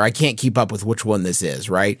about this, or I can't keep up with which one this is,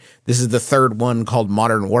 right? This is the third one called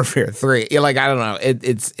Modern Warfare 3. Like, I don't know.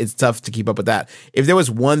 It's tough to keep up with that. If there was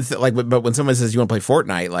one but when someone says you want to play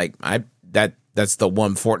Fortnite, like that's the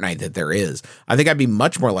one Fortnite that there is. I think I'd be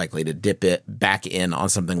much more likely to dip it back in on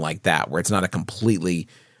something like that, where it's not a completely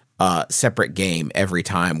separate game every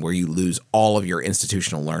time, where you lose all of your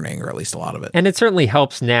institutional learning, or at least a lot of it. And it certainly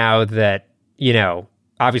helps now that,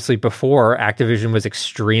 obviously before, Activision was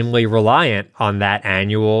extremely reliant on that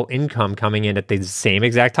annual income coming in at the same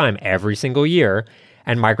exact time every single year.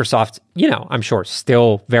 And Microsoft, I'm sure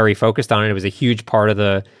still very focused on it. It was a huge part of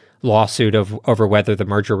the lawsuit over whether the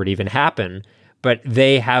merger would even happen. But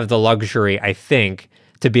they have the luxury, I think,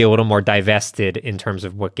 to be a little more divested in terms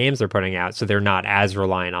of what games they're putting out, so they're not as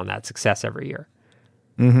reliant on that success every year.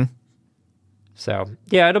 Mm-hmm. So,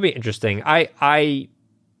 yeah, it'll be interesting. I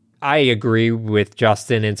agree with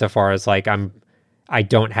Justin insofar as, like, I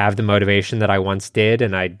don't have the motivation that I once did,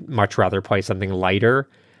 and I'd much rather play something lighter.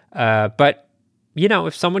 But,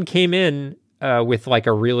 if someone came in with, like,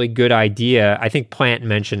 a really good idea, I think Plant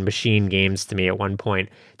mentioned Machine Games to me at one point,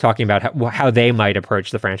 talking about how they might approach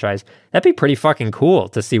the franchise. That'd be pretty fucking cool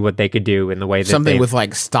to see what they could do in the way that something with,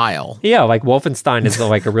 like, style. Yeah, like Wolfenstein is,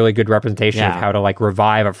 like, a really good representation of how to, like,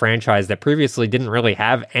 revive a franchise that previously didn't really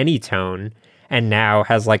have any tone, and now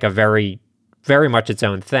has like a very much its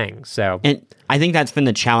own thing. So, and I think that's been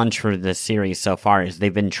the challenge for this series so far is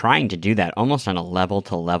they've been trying to do that almost on a level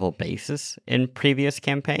to level basis in previous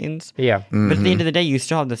campaigns. yeah. But at the end of the day, you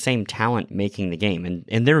still have the same talent making the game,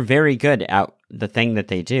 and they're very good at the thing that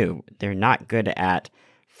they do. They're not good at,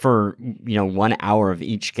 for 1 hour of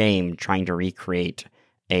each game, trying to recreate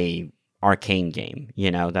a arcane game.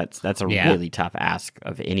 That's a really tough ask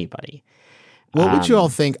of anybody. What would you all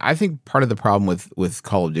think? I think part of the problem with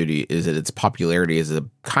Call of Duty is that its popularity is a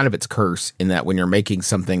kind of its curse, in that when you're making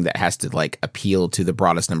something that has to like appeal to the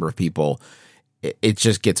broadest number of people, it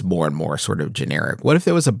just gets more and more sort of generic. What if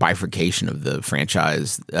there was a bifurcation of the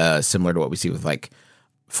franchise, similar to what we see with like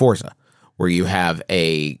Forza, where you have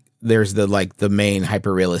there's the main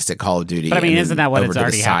hyper realistic Call of Duty. But I mean, isn't that what it's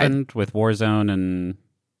already side. happened with Warzone and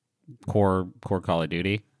core Call of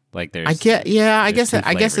Duty? Like there's, I guess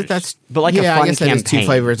that's but like a fun I guess that is two campaign.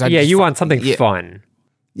 flavors. You want something fun.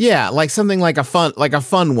 Yeah, like something like a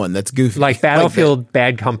fun one that's goofy. Like Battlefield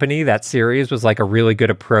Bad Company, that series was like a really good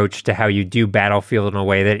approach to how you do Battlefield in a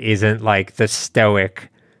way that isn't like the stoic,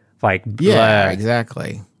 like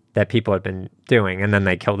exactly, that people had been doing, and then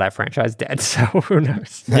they killed that franchise dead. So who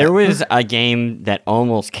knows? There was a game that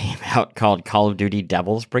almost came out called Call of Duty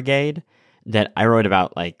Devil's Brigade that I wrote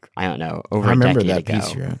about, like, I don't know, over a decade ago.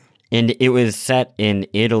 Piece, yeah. And it was set in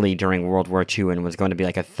Italy during World War II and was going to be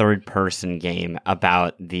like a third-person game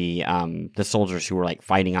about the soldiers who were like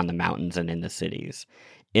fighting on the mountains and in the cities.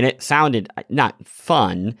 And it sounded not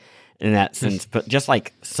fun in that sense, but just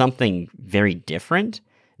like something very different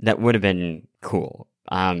that would have been cool.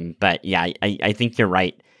 But yeah, I think you're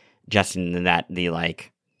right, Justin, in that the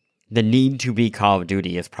need to be Call of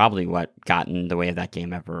Duty is probably what got in the way of that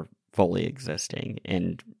game ever fully existing.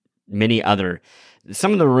 And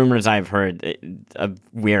some of the rumors I've heard of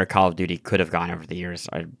where Call of Duty could have gone over the years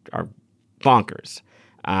are bonkers.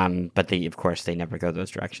 But of course, they never go those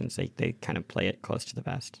directions. They kind of play it close to the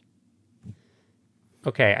vest.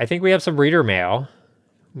 Okay, I think we have some reader mail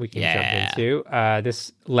we can jump into.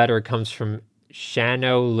 This letter comes from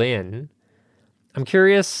Shano Lin. I'm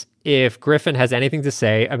curious if Griffin has anything to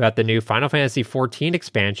say about the new Final Fantasy XIV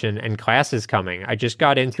expansion and classes coming. I just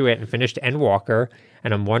got into it and finished Endwalker,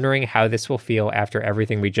 and I'm wondering how this will feel after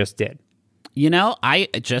everything we just did. I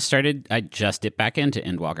just dipped back into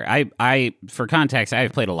Endwalker. I for context,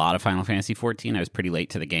 I've played a lot of Final Fantasy XIV. I was pretty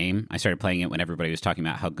late to the game. I started playing it when everybody was talking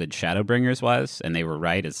about how good Shadowbringers was, and they were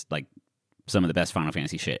right. It's like some of the best Final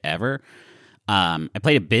Fantasy shit ever. I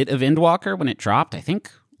played a bit of Endwalker when it dropped, I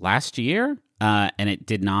think last year, and it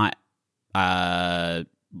did not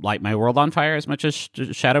light my world on fire as much as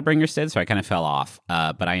Shadowbringers did, so I kind of fell off.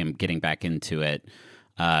 But I am getting back into it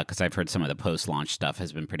because I've heard some of the post-launch stuff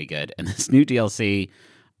has been pretty good. And this new DLC,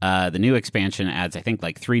 the new expansion adds, I think,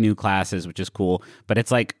 like 3 new classes, which is cool. But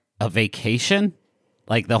it's like a vacation.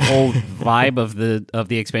 Like the whole vibe of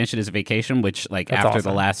the expansion is a vacation, which That's after awesome.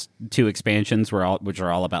 the last 2 expansions which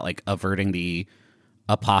are all about like averting the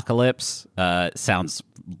apocalypse, sounds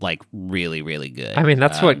like really, really good. I mean,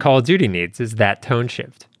 that's what Call of Duty needs, is that tone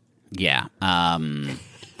shift. Yeah.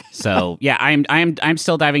 So yeah, I'm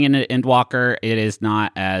still diving into Endwalker. It is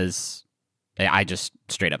not as, I just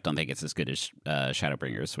straight up don't think it's as good as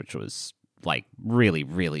Shadowbringers, which was like really,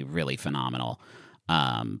 really, really phenomenal.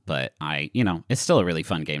 But it's still a really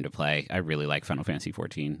fun game to play. I really like Final Fantasy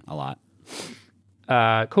XIV a lot.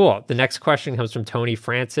 Cool. The next question comes from Tony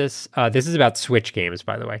Francis. This is about Switch games,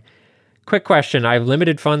 by the way. Quick question. I have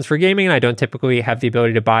limited funds for gaming, and I don't typically have the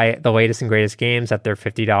ability to buy the latest and greatest games at their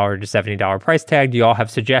 $50 to $70 price tag. Do you all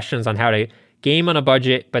have suggestions on how to game on a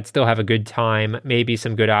budget but still have a good time? Maybe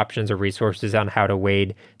some good options or resources on how to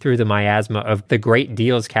wade through the miasma of the great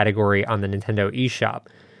deals category on the Nintendo eShop.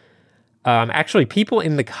 Actually, people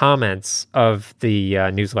in the comments of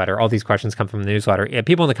the newsletter, all these questions come from the newsletter. Yeah,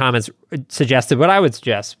 people in the comments suggested what I would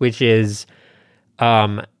suggest, which is,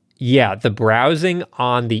 the browsing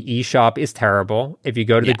on the eShop is terrible. If you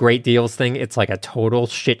go to the great deals thing, it's like a total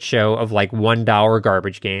shit show of like $1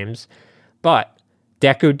 garbage games. But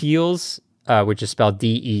Deco Deals, which is spelled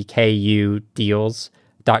DEKU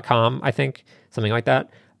deals.com, I think, something like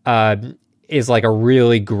that, is like a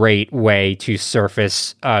really great way to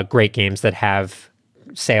surface great games that have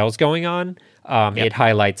sales going on. It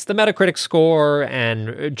highlights the Metacritic score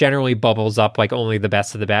and generally bubbles up like only the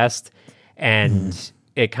best of the best. And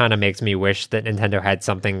it kind of makes me wish that Nintendo had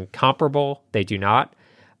something comparable. They do not.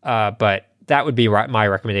 But that would be my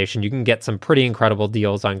recommendation. You can get some pretty incredible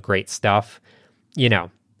deals on great stuff.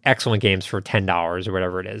 Excellent games for $10 or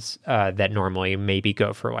whatever it is that normally maybe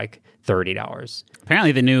go for like $30.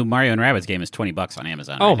 Apparently, the new Mario and Rabbids game is $20 on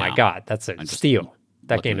Amazon. Oh right my now. God, that's a steal.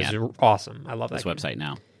 That game is awesome. I love that this game. website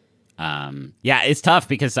now. Yeah, it's tough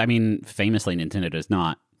because I mean, famously, Nintendo does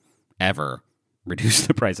not ever reduce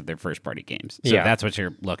the price of their first party games. So that's what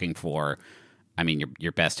you're looking for. I mean,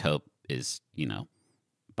 your best hope is,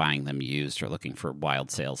 buying them used or looking for wild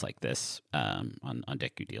sales like this on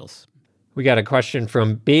Deku deals. We got a question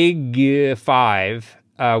from Big Five.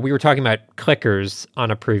 We were talking about clickers on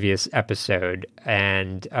a previous episode,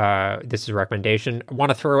 and this is a recommendation. I want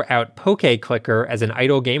to throw out Poke Clicker as an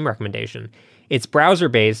idle game recommendation. It's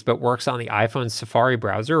browser-based, but works on the iPhone Safari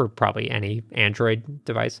browser, or probably any Android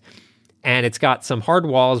device. And it's got some hard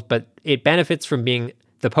walls, but it benefits from being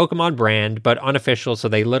the Pokemon brand, but unofficial, so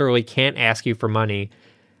they literally can't ask you for money,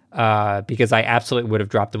 because I absolutely would have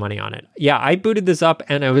dropped the money on it. Yeah, I booted this up,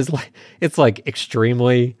 and I was like, it's like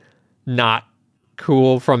extremely not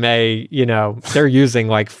cool from a, they're using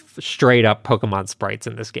like straight up Pokemon sprites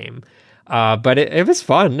in this game. But it was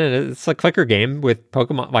fun, and it's a clicker game with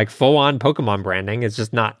Pokemon, like full on Pokemon branding. It's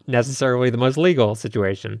just not necessarily the most legal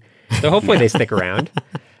situation. So hopefully they stick around.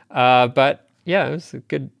 But yeah, it was a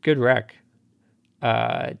good rec.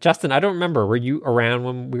 Justin, I don't remember. Were you around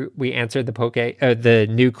when we answered the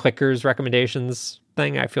new clickers recommendations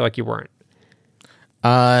thing? I feel like you weren't.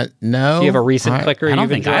 No. Do you have a recent clicker? I don't you've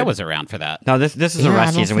think enjoyed? I was around for that. No, this is a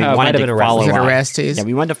Resties, and we it might wanted have to been a follow Resties. up. Is it a Resties? Yeah,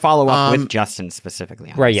 we wanted to follow up with Justin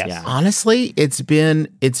specifically. On Right, this. yes. Yeah. Honestly, it's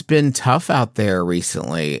been tough out there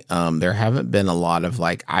recently. There haven't been a lot of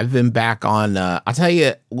I've been back on. I'll tell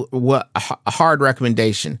you what a hard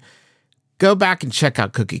recommendation. Go back and check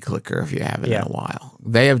out Cookie Clicker if you haven't in a while.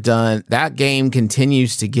 They have done that game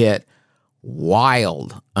continues to get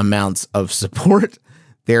wild amounts of support.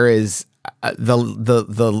 There is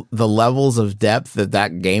the levels of depth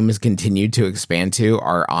that game has continued to expand to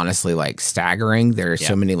are honestly staggering. There are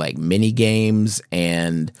so many mini games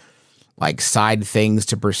and side things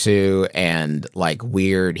to pursue and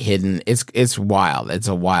weird hidden. It's wild. It's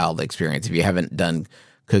a wild experience if you haven't done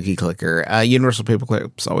Cookie Clicker. Universal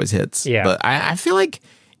Paperclips always hits. Yeah, but I feel like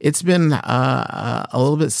it's been a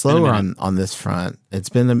little bit slower on this front. It's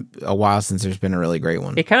been a while since there's been a really great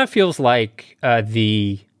one. It kind of feels like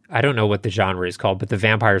I don't know what the genre is called, but the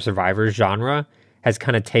Vampire Survivors genre has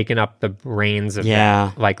kind of taken up the reins of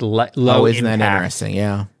that, low isn't impact, that interesting?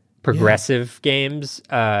 Yeah, progressive games.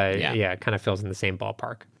 It kind of feels in the same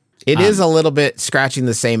ballpark. It is a little bit scratching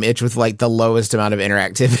the same itch with the lowest amount of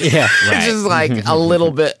interactivity. Yeah, it's just a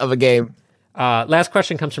little bit of a game. Last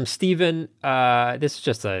question comes from Steven. This is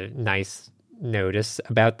just a nice notice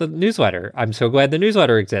about the newsletter. I'm so glad the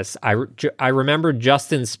newsletter exists. I remember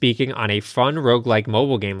Justin speaking on a fun roguelike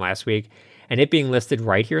mobile game last week, and it being listed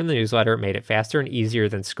right here in the newsletter made it faster and easier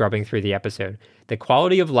than scrubbing through the episode. The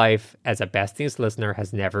quality of life as a Besties listener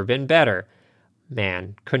has never been better.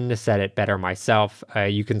 Man, couldn't have said it better myself.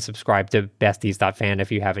 You can subscribe to besties.fan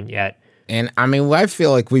if you haven't yet. And I mean, I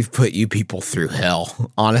feel like we've put you people through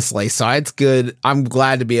hell, honestly. So it's good. I'm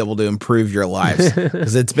glad to be able to improve your lives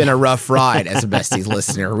because it's been a rough ride as a Besties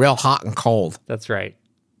listener, real hot and cold. That's right.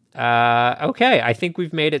 Okay, I think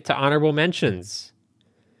we've made it to honorable mentions.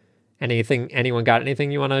 Anyone got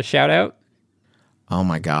anything you want to shout out? Oh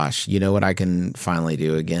my gosh. You know what I can finally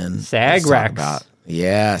do again? SAG Rex.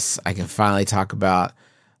 Yes, I can finally talk about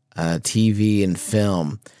TV and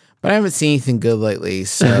film. But I haven't seen anything good lately,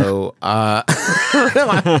 so I'm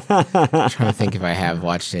trying to think if I have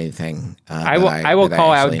watched anything. I will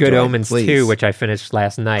call out Good Omens 2, which I finished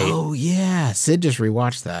last night. Oh, yeah. Sid just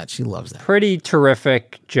rewatched that. She loves that. Pretty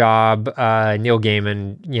terrific job. Neil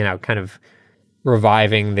Gaiman, kind of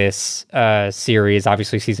reviving this series.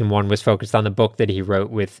 Obviously, season 1 was focused on the book that he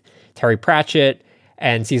wrote with Terry Pratchett,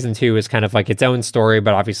 and season 2 is kind of like its own story,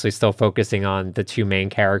 but obviously still focusing on the two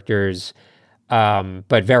main characters.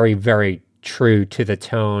 But very, very true to the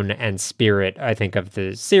tone and spirit, I think, of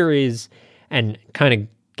the series, and kind of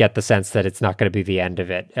get the sense that it's not going to be the end of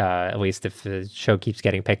it, at least if the show keeps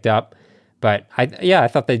getting picked up. But I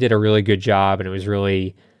thought they did a really good job, and it was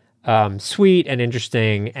really sweet and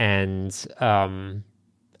interesting. And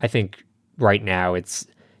I think right now it's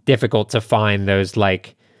difficult to find those,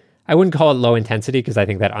 I wouldn't call it low intensity because I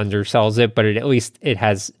think that undersells it, but at least it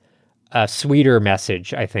has a sweeter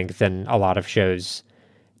message, I think, than a lot of shows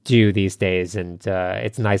do these days, and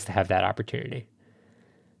it's nice to have that opportunity.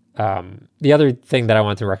 The other thing that I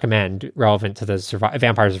want to recommend, relevant to the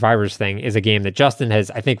Vampire Survivors thing, is a game that Justin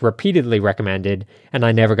has, I think, repeatedly recommended, and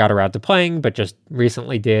I never got around to playing, but just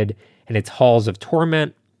recently did, and it's Halls of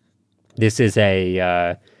Torment. This is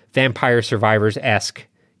a Vampire Survivors-esque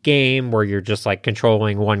game where you're just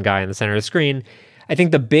controlling one guy in the center of the screen. I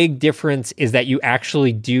think the big difference is that you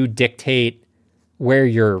actually do dictate where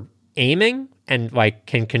you're aiming. and like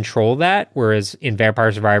can control that, whereas in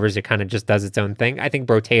Vampire Survivors it kind of just does its own thing. I think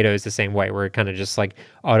Brotato is the same way, where it kind of just like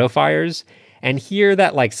auto fires. And here,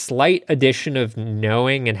 that like slight addition of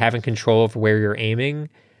knowing and having control of where you're aiming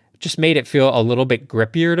just made it feel a little bit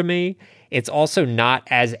grippier to me. It's also not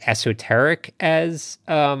as esoteric as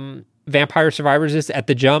Vampire Survivors is at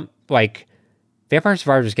the jump. Like, Vampire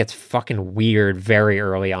Survivors gets fucking weird very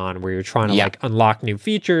early on, where you're trying to like unlock new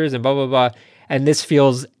features and blah, blah, blah. And this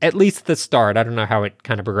feels, at least at the start, I don't know how it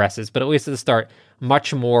kind of progresses, but at least at the start,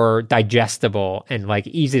 much more digestible and like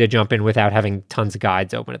easy to jump in without having tons of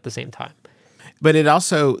guides open at the same time. But it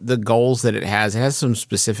also, the goals that it has some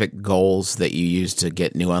specific goals that you use to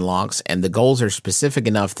get new unlocks, and the goals are specific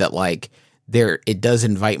enough that like it does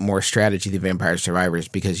invite more strategy than Vampire Survivors,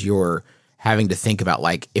 because you're having to think about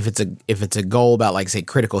like if it's a goal about like say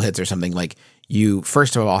critical hits or something, like you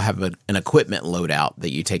first of all have an equipment loadout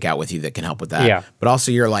that you take out with you that can help with that. Yeah. But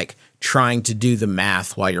also you're like trying to do the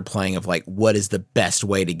math while you're playing of like what is the best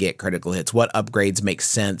way to get critical hits, what upgrades make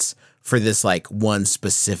sense for this like one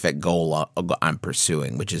specific goal I'm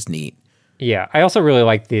pursuing, which is neat. Yeah, I also really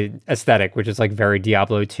like the aesthetic, which is like very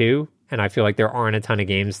Diablo 2, and I feel like there aren't a ton of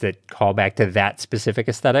games that call back to that specific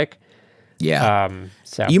aesthetic. Yeah.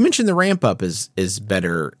 So you mentioned the ramp up is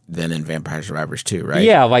better than in Vampire Survivors 2, right?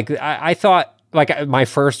 Yeah, like I thought, like my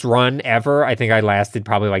first run ever, I think I lasted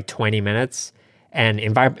probably like 20 minutes. And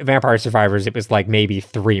in Vampire Survivors, it was like maybe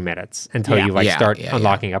 3 minutes until you start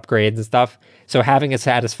unlocking upgrades and stuff. So having a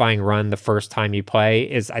satisfying run the first time you play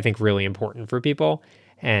is, I think, really important for people.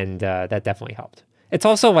 And that definitely helped. It's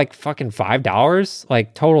also like fucking $5,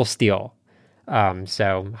 like total steal.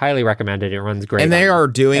 So highly recommended. It runs great. And they are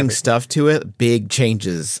doing stuff to it, big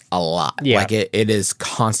changes a lot. Yeah. Like it is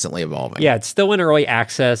constantly evolving. Yeah, it's still in early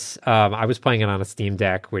access. I was playing it on a Steam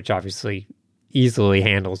Deck, which obviously easily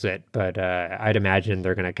handles it, but I'd imagine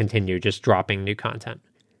they're going to continue just dropping new content.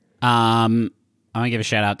 I'm going to give a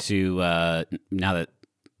shout out to, now that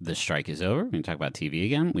the strike is over, we're going to talk about TV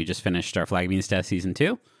again. We just finished our Flag Means Death Season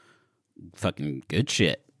 2. Fucking good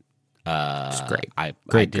shit. It's great. I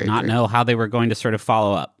did not know how they were going to sort of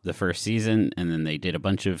follow up the first season, and then they did a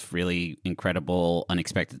bunch of really incredible,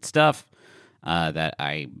 unexpected stuff that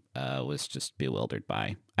I was just bewildered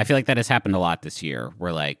by. I feel like that has happened a lot this year,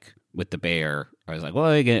 where like, with the Bear, I was like,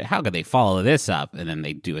 well, how could they follow this up? And then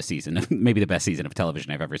they do a season of maybe the best season of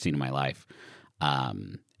television I've ever seen in my life.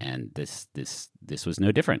 And this was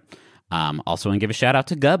no different. Also, want to give a shout out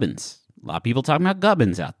to Gubbins. A lot of people talking about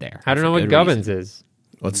Gubbins out there. I don't know what Gubbins is.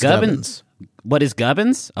 What's Gubbins? What is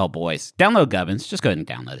Gubbins? Oh, boys. Download Gubbins. Just go ahead and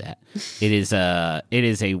download that. It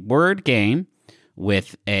is a word game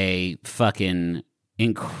with a fucking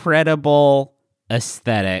incredible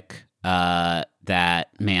aesthetic that,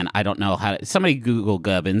 man, I don't know how to... Somebody Google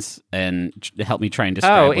Gubbins and help me try and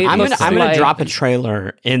describe I'm gonna drop a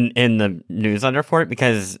trailer in the newsletter for it,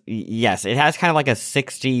 because yes, it has kind of like a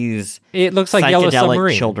 60s... It looks like Yellow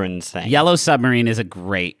Submarine. Children's thing. Yellow Submarine is a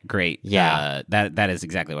great... Yeah. That is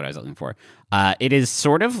exactly what I was looking for. It is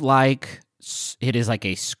sort of like... It is like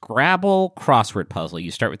a Scrabble crossword puzzle. You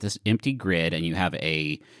start with this empty grid, and you have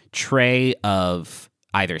a tray of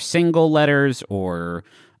either single letters or...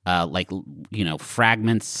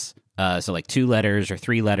 fragments, so like 2 letters or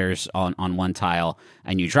 3 letters on one tile,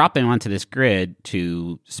 and you drop them onto this grid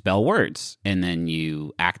to spell words, and then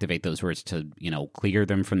you activate those words to, clear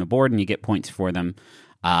them from the board, and you get points for them.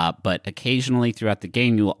 But occasionally throughout the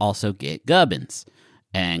game, you will also get gubbins,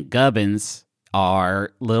 and gubbins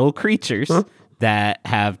are little creatures that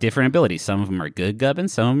have different abilities. Some of them are good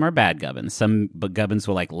gubbins, some of them are bad gubbins. Some gubbins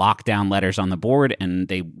will like lock down letters on the board, and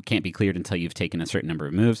they can't be cleared until you've taken a certain number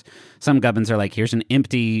of moves. Some gubbins are like, here's a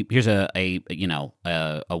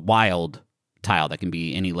wild tile that can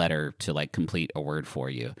be any letter to like complete a word for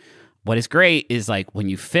you. What is great is like when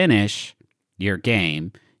you finish your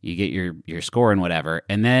game, you get your score and whatever,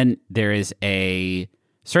 and then there is a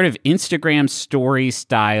sort of Instagram story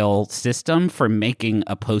style system for making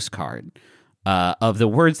a postcard of the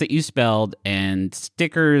words that you spelled, and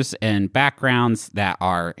stickers and backgrounds that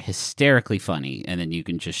are hysterically funny, and then you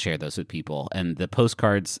can just share those with people. And the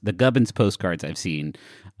postcards, the Gubbins postcards I've seen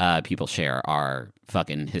people share are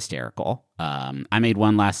fucking hysterical. I made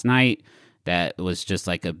one last night that was just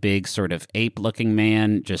like a big sort of ape-looking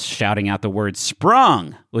man just shouting out the word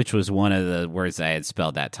sprung, which was one of the words I had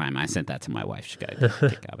spelled that time. I sent that to my wife. She got a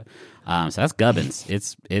kick out of it. So that's Gubbins.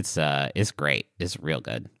 It's great. It's real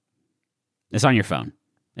good. It's on your phone.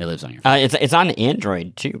 It lives on your phone. It's on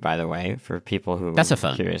Android too, by the way, for people who That's a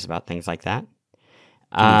phone. Are curious about things like that.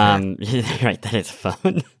 Right, that is a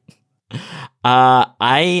phone.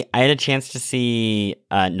 I had a chance to see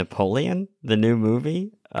Napoleon, the new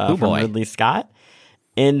movie Oh, from boy. Ridley Scott.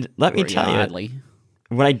 And let me tell you, Oddly.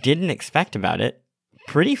 what I didn't expect about it,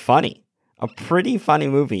 pretty funny. A pretty funny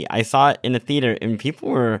movie. I saw it in a theater, and people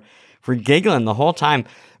were giggling the whole time.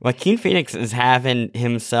 Joaquin Phoenix is having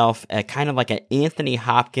himself a kind of like an Anthony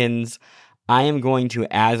Hopkins, I am going to,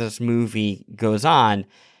 as this movie goes on,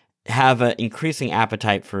 have an increasing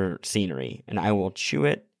appetite for scenery, and I will chew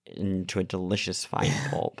it into a delicious fine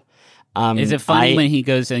pulp. Is it funny when he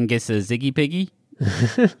goes and gets a Ziggy Piggy?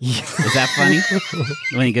 Is that funny?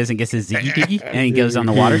 When he goes and gets a Ziggy Piggy and he goes on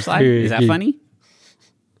the water slide? Is that funny?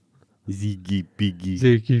 Ziggy Piggy.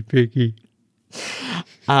 Ziggy Piggy.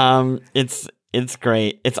 It's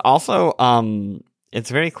great. It's also it's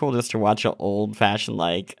very cool just to watch an old fashioned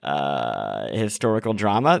like historical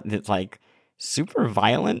drama that's like super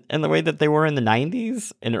violent in the way that they were in the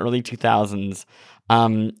 90s and early 2000s,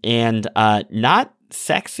 and not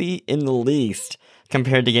sexy in the least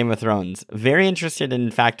compared to Game of Thrones. Very interested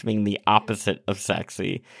in fact being the opposite of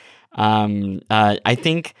sexy. I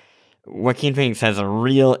think Joaquin Phoenix has a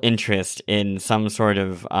real interest in some sort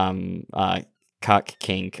of cuck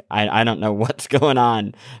kink. I don't know what's going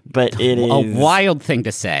on, but it is a wild thing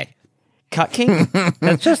to say. Cuck kink?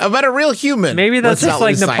 That's just About a real human. maybe that's Let's just not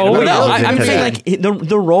like lose sight of Napoleon. it. No, goes I'm into saying that. like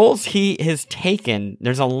the roles he has taken,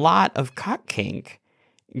 there's a lot of cuck kink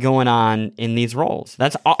going on in these roles.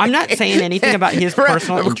 That's all. I'm not saying anything about his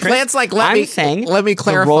personal interest. Plant's like, I'm let saying me the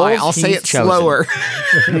clarify. roles I'll say he's it chosen. slower.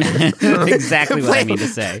 Exactly what I mean to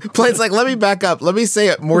say. Plant's like, let me back up. Let me say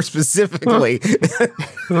it more specifically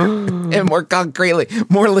and more concretely,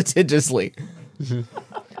 more litigiously.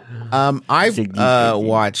 I Ziggy Piggy.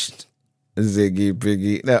 watched Ziggy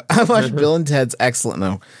Piggy. No, I watched Bill and Ted's Excellent.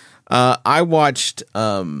 No, I watched.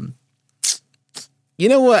 You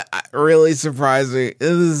know what really surprised me?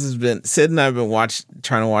 This has been Sid and I've been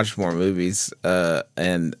trying to watch more movies,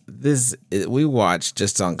 and we watched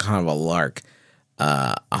just on kind of a lark,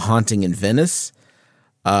 A Haunting in Venice.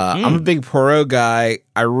 I'm a big Poirot guy.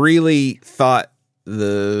 I really thought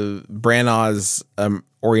the Branagh's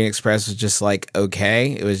Orient Express was just like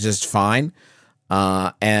okay, it was just fine,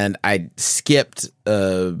 and I skipped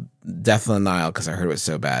Death on the Nile because I heard it was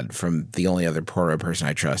so bad from the only other Poirot person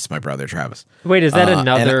I trust, my brother Travis. Wait, is that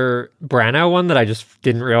another Branagh one that I just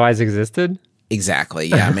didn't realize existed? Exactly.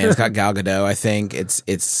 Yeah, man, it's got Gal Gadot. I think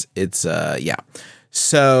it's yeah.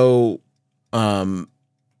 So,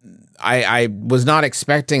 I was not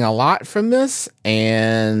expecting a lot from this,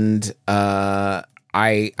 and I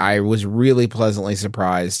was really pleasantly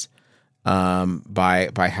surprised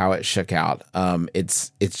by how it shook out.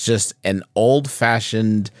 It's just an old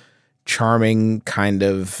fashioned, charming kind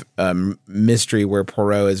of mystery where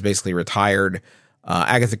Poirot is basically retired.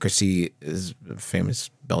 Agatha Christie is a famous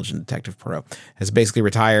Belgian detective. Poirot has basically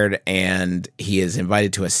retired, and he is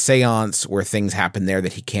invited to a seance where things happen there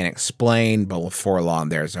that he can't explain. But before long,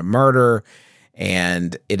 there's a murder,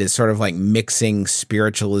 and it is sort of like mixing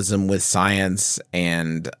spiritualism with science,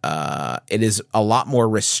 and it is a lot more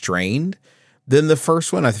restrained than the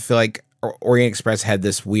first one. I feel like Orient Express had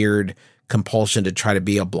this weird compulsion to try to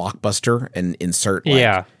be a blockbuster and insert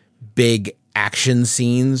like big action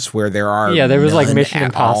scenes where there are there was like none Mission at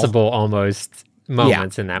Impossible all. almost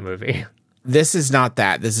moments in that movie. This is not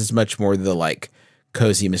that. This is much more the like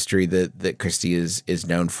cozy mystery that Christie is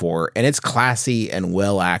known for, and it's classy and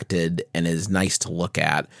well acted and is nice to look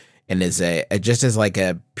at, and is just as like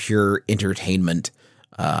a pure entertainment.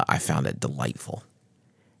 I found it delightful.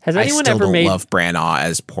 Has anyone I still ever don't made love Branagh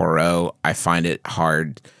as Poirot. I find it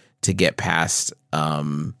hard to get past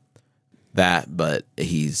that, but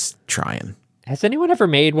he's trying. Has anyone ever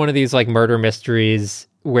made one of these like murder mysteries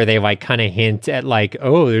where they like kind of hint at like,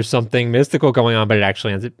 oh, there's something mystical going on, but it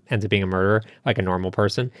actually ends up being a murder, like a normal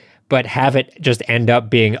person, but have it just end up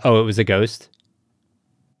being, oh, it was a ghost?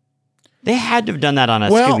 They had to have done that on a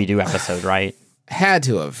Scooby-Doo episode, right? Had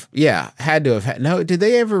to have. Yeah, had to have. No, did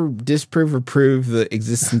they ever disprove or prove the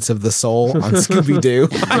existence of the soul on Scooby-Doo?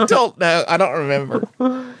 I don't know. I don't remember.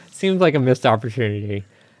 Seems like a missed opportunity.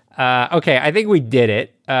 Okay, I think we did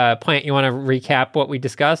it. Plant, you want to recap what we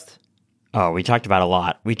discussed? Oh, we talked about a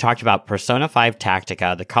lot. We talked about Persona 5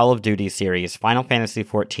 Tactica, the Call of Duty series, Final Fantasy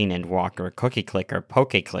XIV Endwalker, Cookie Clicker,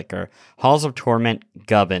 Poke Clicker, Halls of Torment,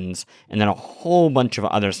 Gubbins, and then a whole bunch of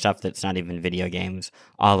other stuff that's not even video games,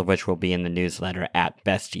 all of which will be in the newsletter at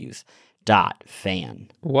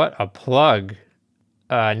bestuse.fan. What a plug.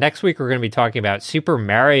 Next week, we're going to be talking about Super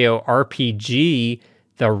Mario RPG,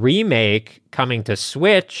 the remake coming to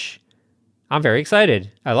Switch. I'm very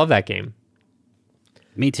excited. I love that game.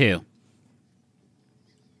 Me too.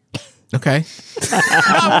 Okay.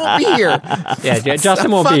 I won't be here. Yeah,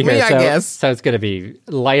 Justin won't be Fuck here. me, I guess. So it's going to be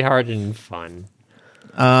lighthearted and fun.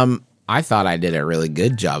 I thought I did a really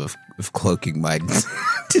good job of cloaking my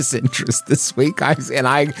disinterest this week. I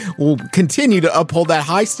will continue to uphold that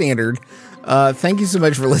high standard. Thank you so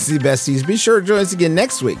much for listening to Besties. Be sure to join us again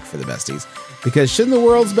next week for the Besties, because shouldn't the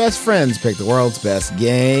world's best friends pick the world's best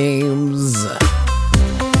games?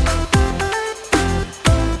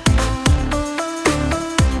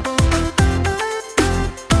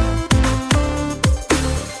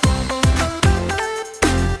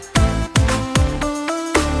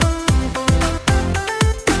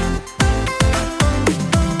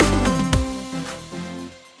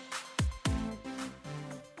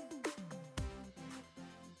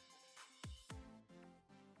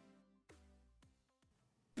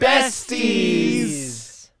 Besties!